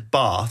daughter says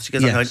bath. She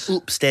goes, I'm going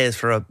upstairs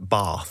for a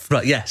bath.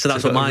 Right, yeah, so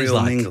that's what mine's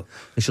like. Mingle.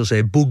 And she'll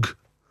say bug.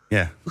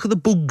 Yeah. Look at the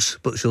bugs,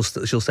 but she'll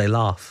say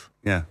laugh.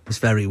 Yeah. It's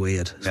very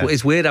weird.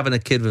 It's weird having a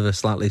kid with a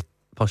slightly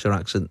posher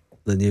accent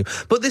than you.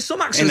 But there's some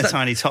accents in a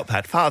tiny top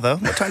hat. Father,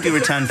 what time do you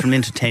return from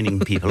entertaining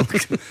people?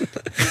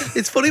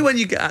 It's funny when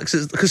you get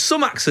accents, because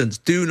some accents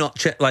do not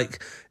check,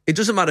 like, it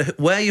doesn't matter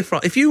where you're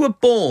from. If you were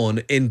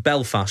born in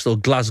Belfast or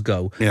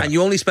Glasgow and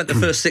you only spent the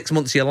first 6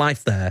 months of your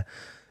life there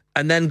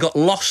and then got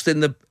lost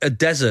in a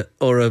desert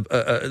or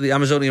the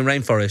Amazonian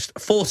rainforest,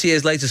 40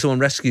 years later someone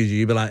rescues you,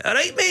 you'd be like, all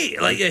right,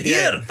 mate, like, you're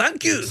here,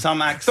 thank you.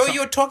 So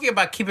you're talking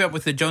about Keeping Up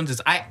with the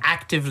Joneses. I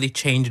actively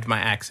changed my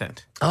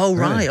accent. Oh,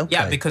 right, okay.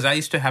 Yeah, because I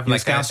used to have you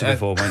like... You were Scouser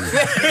before, weren't you?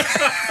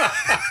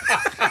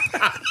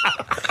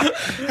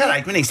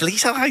 Hello, my name's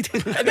Lisa.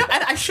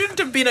 I shouldn't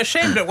have been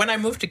ashamed, but when I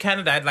moved to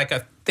Canada, I had like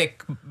a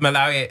thick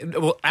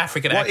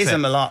African accent. What is a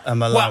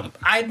Malawi? Well,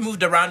 I'd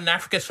moved around in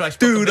Africa, so I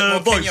spoke a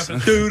bit more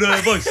Kenyan. Do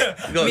the voice.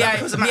 I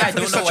don't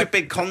know such a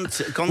big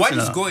continent. What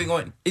is going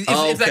on? It's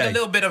like a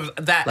little bit of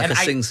that. Like a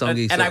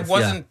sing-songy and I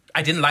wasn't...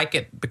 I didn't like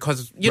it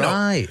because, you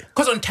know...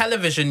 Because on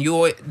television,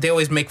 they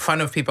always make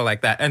fun of people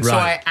like that. And so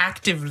I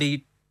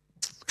actively...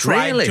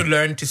 tried to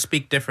learn to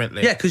speak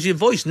differently. Yeah, because your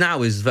voice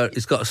now is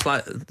it's got a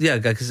slight,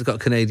 because it's got a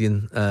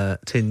Canadian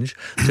tinge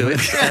to it.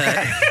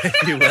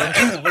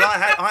 Well,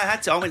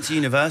 I went to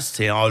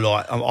university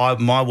and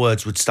my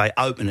words would stay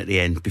open at the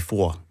end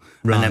before.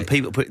 Right. And then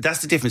people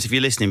that's the difference if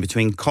you're listening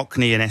between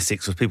Cockney and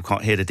Essex, because people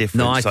can't hear the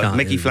difference. No, I can't.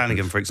 Mickey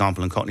Flanagan, for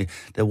example, and Cockney,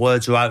 their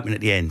words are open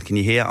at the end. Can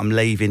you hear? I'm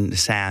leaving the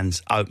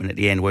sounds open at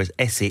the end. Whereas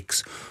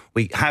Essex,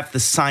 we have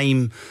the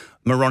same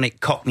moronic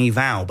Cockney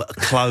vowel, but a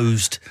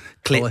closed,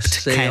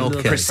 clipped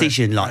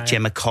precision, like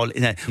Gemma Collins.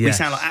 You know, we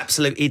sound like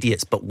absolute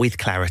idiots, but with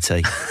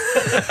clarity.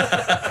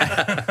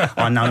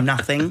 I know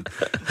nothing.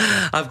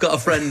 I've got a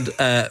friend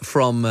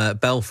from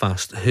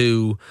Belfast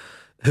who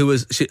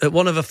was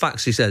one of her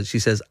facts. She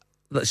says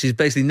that she's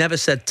basically never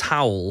said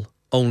towel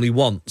only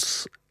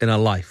once in her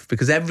life,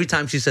 because every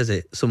time she says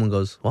it, someone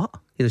goes, "What?"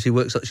 You know, she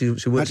works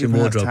in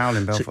wardrobe. Towel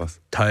in Belfast.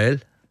 Towel.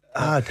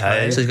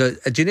 Towel. So she goes,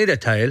 "Do you need a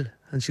towel?"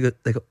 And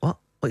they go, "What?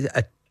 What is it?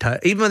 A towel?"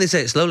 Even when they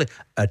say it slowly,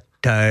 a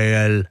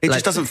towel. It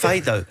just doesn't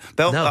fade though.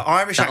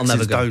 Irish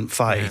accents don't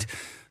fade.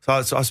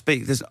 Yeah. So I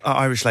speak. There's an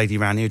Irish lady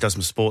around here who does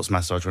my sports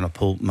massage when I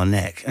pull my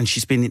neck, and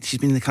she's been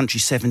in the country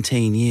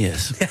 17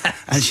 years,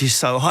 and she's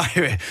so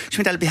Irish. She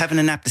went, "I'll be having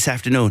a nap this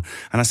afternoon,"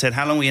 and I said,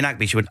 "How long will you nap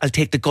me?" She went, "I'll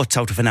take the guts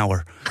out of an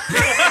hour."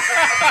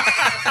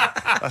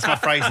 That's my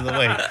phrase of the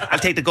week. I'll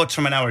take the guts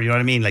from an hour. You know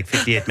what I mean? Like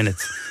 58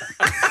 minutes.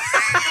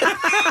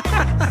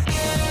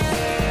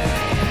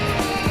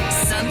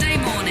 Sunday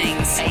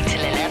mornings, 8 till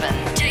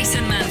 11.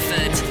 Jason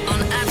Manford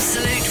on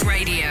Absolute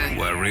Radio,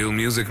 where real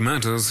music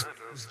matters.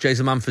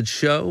 Jason Manford's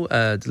show.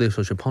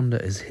 Daliso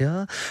Chaponda is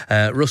here.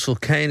 Russell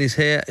Kane is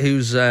here,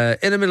 who's in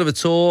the middle of a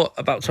tour,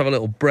 about to have a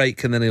little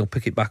break, and then he'll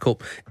pick it back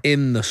up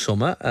in the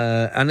summer.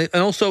 And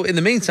also, in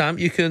the meantime,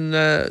 you can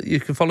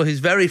follow his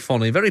very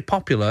funny, very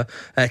popular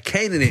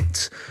Kane in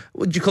it.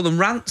 Would you call them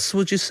rants?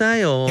 Would you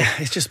say? Or yeah,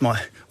 it's just what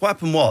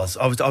happened was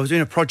I was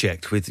doing a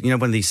project with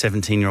one of these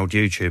 17-year-old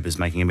YouTubers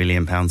making £1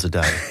 million a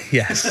day.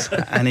 Yes,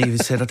 and he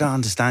said, "I don't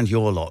understand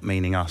your lot,"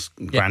 meaning us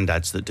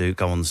granddads that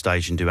go on the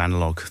stage and do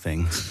analogue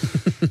things.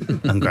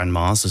 And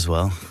grandmas as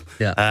well.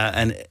 Yeah.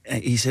 And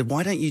he said,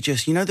 "Why don't you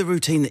just, the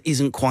routine that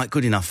isn't quite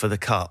good enough for the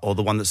cut, or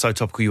the one that's so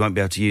topical you won't be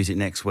able to use it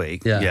next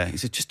week?" Yeah. He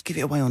said, "Just give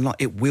it away online.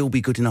 It will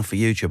be good enough for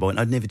YouTube." I went,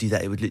 "I'd never do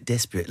that. It would look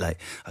desperate. Like,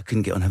 I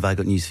couldn't get on Have I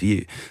Got News for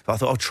You?" But I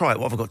thought, I'll try it.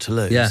 What have I got to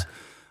lose? Yeah.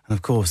 And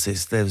of course,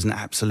 there was an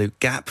absolute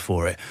gap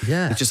for it.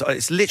 Yeah.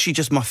 It's literally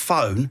just my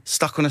phone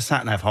stuck on a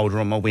sat-nav holder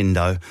on my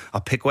window. I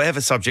pick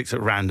whatever subject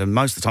at random.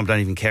 Most of the time, I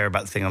don't even care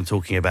about the thing I'm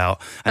talking about.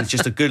 And it's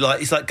just a good,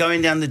 it's like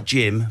going down the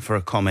gym for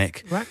a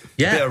comic. Right.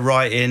 Yeah. A bit of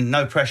writing,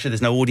 no pressure,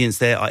 there's no audience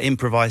there. I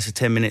improvise for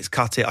 10 minutes,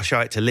 cut it. I show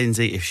it to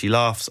Lindsay. If she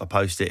laughs, I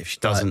post it. If she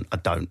doesn't, I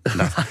don't.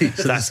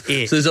 So that's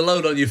it. So there's a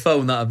load on your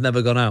phone that I've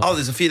never gone out. Oh,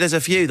 there's a few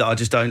that I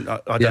just don't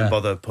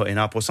bother putting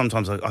up, or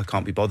sometimes I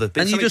can't be bothered.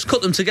 But and you just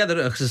cut them together,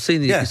 because I've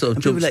seen you sort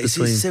of jump between.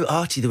 It's so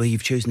arty the way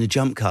you've chosen the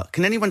jump cut.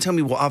 Can anyone tell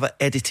me what other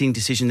editing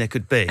decision there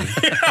could be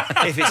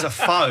if it's a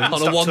phone on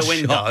stuck to a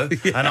window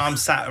and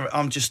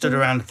I'm just stood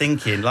around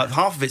thinking, like,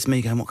 half of it's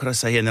me going, what could I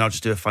say here? And then I'll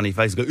just do a funny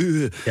face and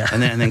go,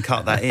 and then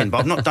cut that in. But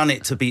I've not done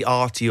it to be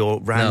arty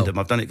or random.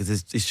 No. I've done it because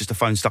it's just a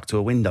phone stuck to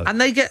a window. And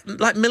they get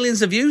like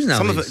millions of views now.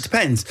 Some of it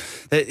depends.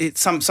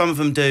 Some of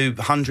them do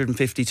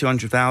 150,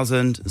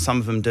 200,000. Some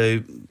of them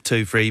do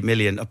 2-3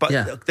 million.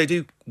 But they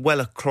do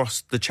well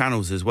across the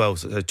channels as well.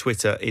 So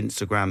Twitter,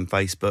 Instagram,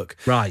 Facebook.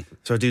 Right.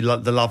 So I do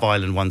the Love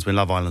Island ones when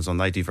Love Island's on.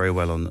 They do very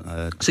well on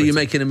Twitter. So you're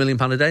making £1 million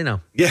a day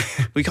now? Yeah.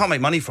 We can't make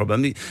money from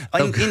them.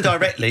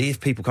 Indirectly, if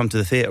people come to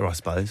the theatre, I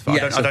suppose.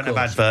 But I don't have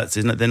adverts.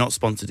 They're not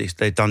sponsored.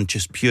 They're done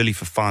just purely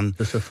for fun.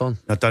 Just for fun.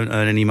 I don't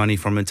earn any money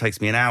from them. It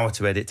takes me an hour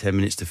to edit, 10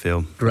 minutes to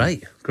film.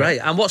 Great.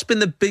 And what's been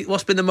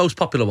the most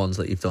popular ones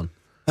that you've done?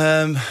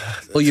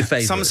 Or your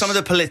favourites? Some of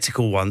the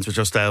political ones, which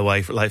I'll stay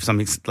away from, like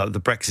something like the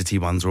Brexity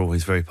ones are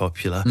always very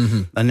popular.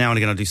 Mm-hmm. And now and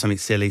again, I do something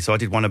silly. So I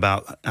did one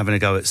about having a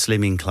go at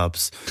slimming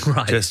clubs.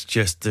 Right.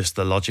 Just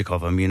the logic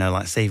of them,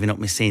 like saving up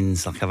my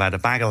sins. Like I've had a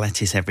bag of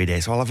lettuce every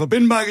day, so I'll have a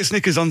bin bag of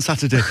Snickers on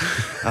Saturday.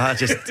 I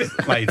just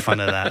made fun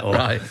of that.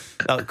 Right.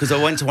 Because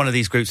I went to one of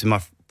these groups with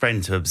my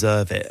friend to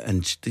observe it,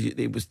 and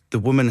it was the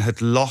woman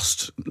had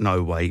lost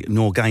no weight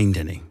nor gained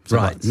any. So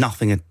right. Like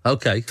nothing had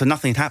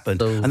happened.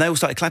 So, and they all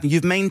started clapping.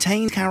 You've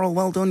maintained, Carol.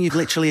 Well done. You've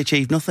literally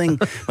achieved nothing.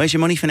 Where's your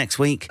money for next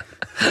week?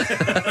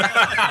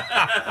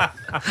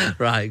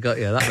 Right, got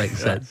you. That makes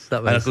sense.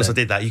 And of course, I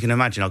did that. You can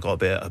imagine I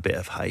got a bit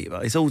of hate.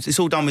 But it's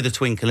all done with a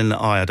twinkle in the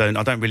eye. I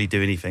don't really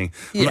do anything.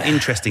 I'm not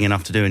interesting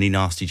enough to do any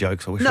nasty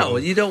jokes.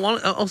 You don't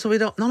want. Also, we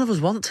don't. None of us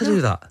want to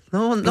do that.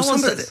 No one. Listen,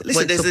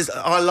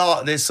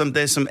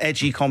 there's some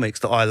edgy comics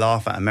that I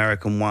laugh at.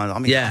 American one. I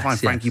mean, I find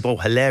Frankie Ball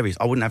hilarious.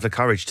 I wouldn't have the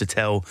courage to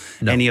tell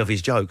any of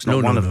his jokes.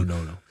 Not one of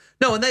them.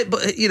 No,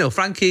 but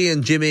Frankie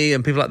and Jimmy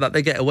and people like that,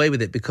 they get away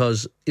with it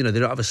because they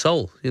don't have a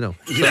soul. So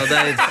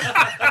they.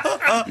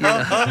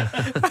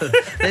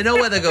 They know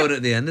where they're going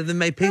at the end, and they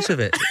made peace of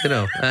it.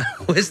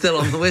 We're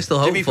still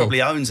hopeful. Jimmy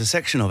probably owns a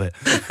section of it.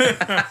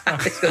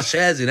 He's got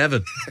shares in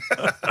heaven.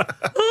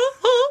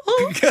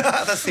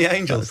 That's the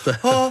angels.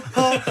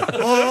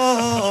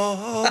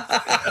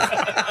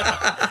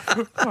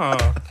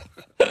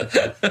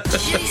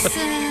 Jason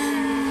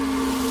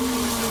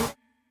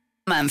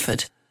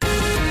Manford.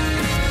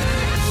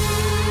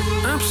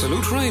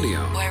 Absolute Radio,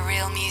 where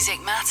real music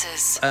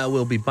matters.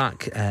 We'll be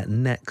back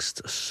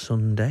next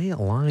Sunday,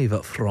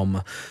 live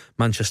from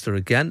Manchester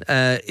again.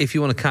 If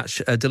you want to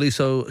catch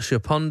Daliso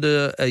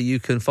Chaponda, you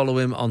can follow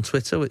him on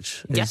Twitter,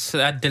 which is... Yes,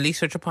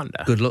 Daliso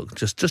Chaponda. Good luck.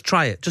 Just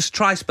try it. Just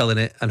try spelling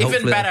it. And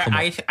even better,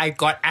 I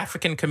got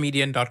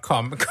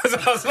africancomedian.com because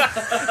I was like,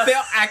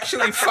 they'll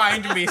actually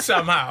find me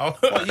somehow.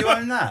 What, you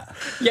own that?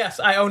 Yes,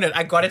 I own it.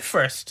 I got it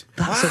first.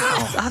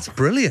 That's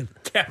brilliant.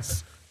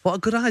 Yes. What a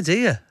good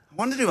idea. I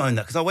wondered who owned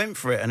that because I went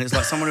for it and it's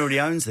like someone already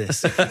owns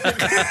this. Darn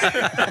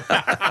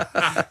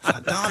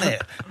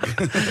it.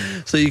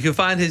 So you can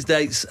find his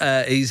dates.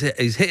 He's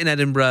hitting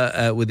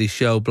Edinburgh with his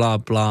show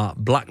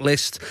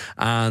Blah-blah-Blacklist,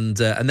 and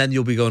then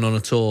you'll be going on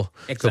a tour.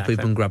 Exactly. So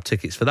people can grab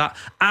tickets for that.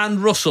 And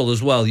Russell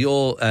as well.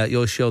 Your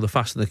show, The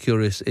Fast and the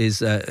Curious,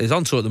 is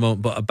on tour at the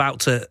moment, but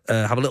about to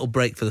have a little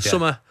break for the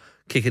summer.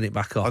 Kicking it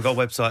back off. I've got a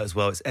website as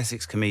well. It's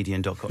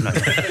essexcomedian.com. No,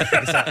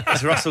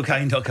 it's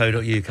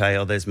russellkane.co.uk,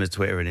 or there's my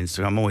Twitter and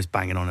Instagram. I'm always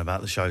banging on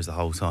about the shows the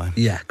whole time.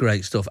 Yeah,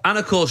 great stuff. And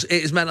of course,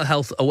 it is Mental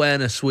Health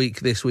Awareness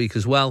Week this week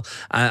as well.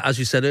 As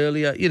you said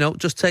earlier,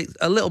 just take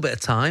a little bit of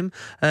time.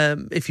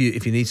 If you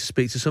need to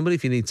speak to somebody,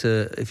 if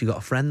you've got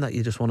a friend that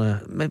you just want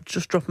to, maybe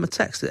just drop them a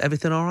text.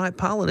 Everything all right,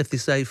 pal? And if they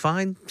say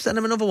fine, send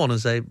them another one and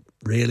say,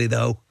 really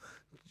though?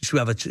 Should we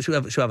have a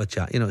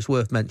chat? It's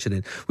worth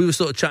mentioning. We were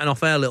sort of chatting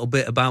off air a little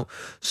bit about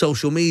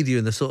social media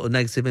and the sort of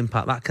negative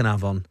impact that can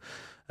have on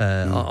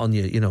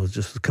you.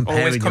 Just comparing.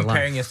 Always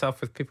comparing yourself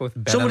with people with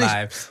better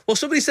lives. Well,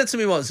 somebody said to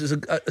me once,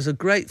 it's a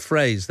great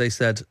phrase. They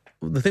said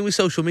the thing with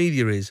social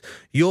media is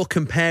you're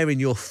comparing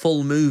your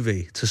full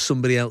movie to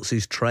somebody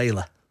else's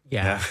trailer.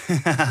 Yeah.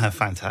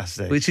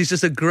 Fantastic. Which is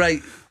just a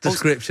great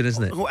description,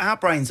 isn't it? Well, our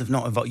brains have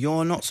not evolved.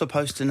 You're not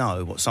supposed to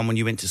know what someone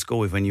you went to school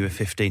with when you were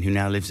 15 who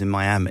now lives in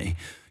Miami.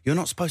 You're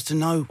not supposed to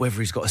know whether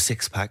he's got a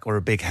six-pack or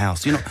a big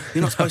house. You're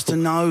not supposed to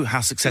know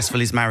how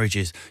successful his marriage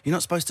is. You're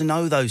not supposed to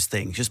know those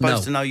things. You're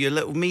supposed to know your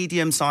little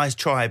medium-sized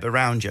tribe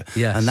around you.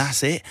 Yes. And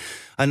that's it.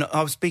 And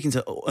I was speaking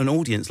to an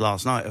audience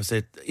last night. I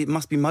said, it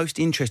must be most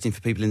interesting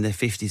for people in their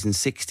 50s and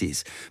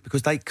 60s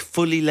because they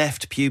fully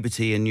left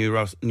puberty and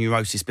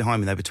neurosis behind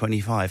when they were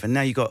 25. And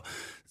now you've got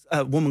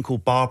a woman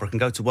called Barbara can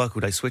go to work all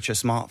day, switch her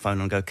smartphone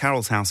and go,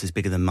 Carol's house is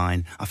bigger than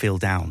mine. I feel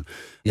down.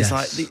 Yes.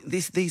 It's like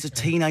these are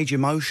teenage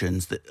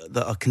emotions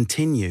that are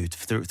continued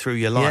through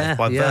your life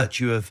by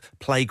virtue of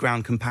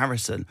playground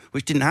comparison,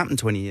 which didn't happen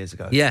 20 years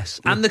ago. Yes,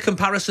 and the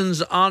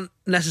comparisons aren't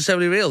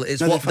necessarily real.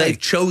 It's what they've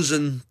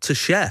chosen to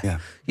share. Yeah.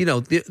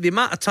 The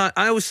amount of time,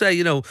 I always say,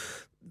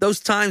 those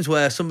times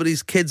where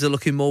somebody's kids are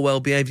looking more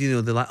well-behaved,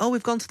 they're like,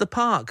 we've gone to the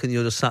park, and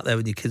you're just sat there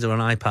with your kids are on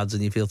iPads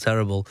and you feel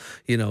terrible.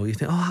 You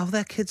think, how are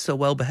their kids so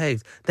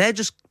well-behaved? They're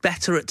just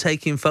better at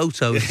taking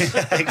photos.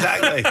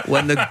 Exactly.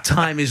 When the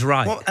time is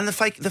right. Well, and the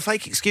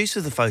fake excuse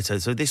of the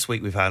photos. So this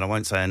week we've had, I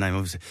won't say her name,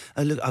 obviously,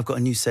 look, I've got a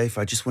new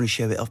sofa, I just want to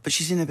show it off. But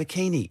she's in a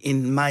bikini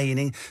in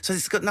May. So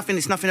it's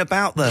nothing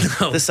about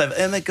the sofa.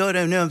 Oh my God,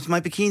 oh no, it's my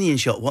bikini in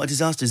shot. What a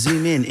disaster.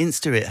 Zoom in,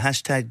 Insta it,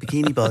 hashtag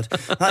bikini bod.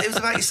 It was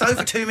about your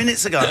sofa 2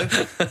 minutes ago.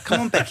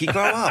 Come on, Becky,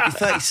 grow up. You're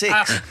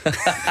 36.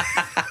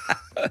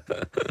 And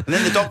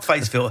then the dog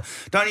face filter.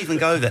 Don't even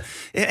go there.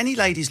 Any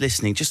ladies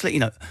listening, just let you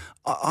know,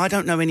 I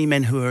don't know any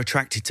men who are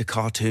attracted to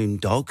cartoon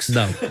dogs.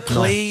 No.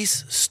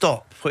 Please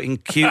stop putting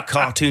cute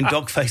cartoon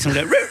dog face on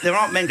there. There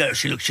aren't men going,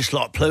 she looks just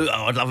like Pluto.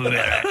 I'd love a bit of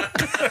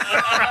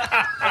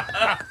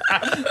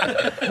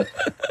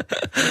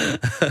that.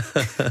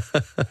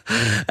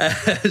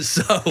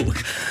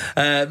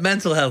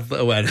 Mental Health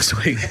Awareness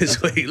Week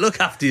this week. Look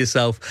after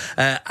yourself.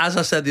 As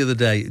I said the other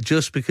day,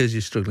 just because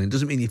you're struggling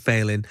doesn't mean you're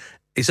failing.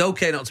 It's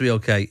okay not to be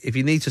okay. If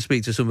you need to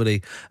speak to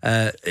somebody,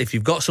 if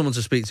you've got someone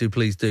to speak to,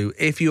 please do.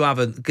 If you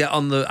haven't, get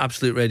on the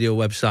Absolute Radio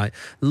website.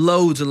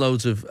 Loads and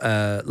loads of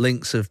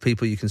links of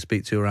people you can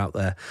speak to are out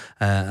there,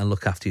 and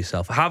look after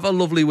yourself. Have a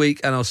lovely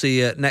week, and I'll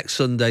see you next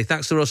Sunday.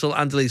 Thanks to Russell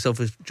and Daliso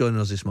for joining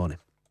us this morning.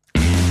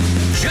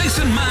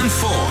 Jason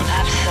Manford.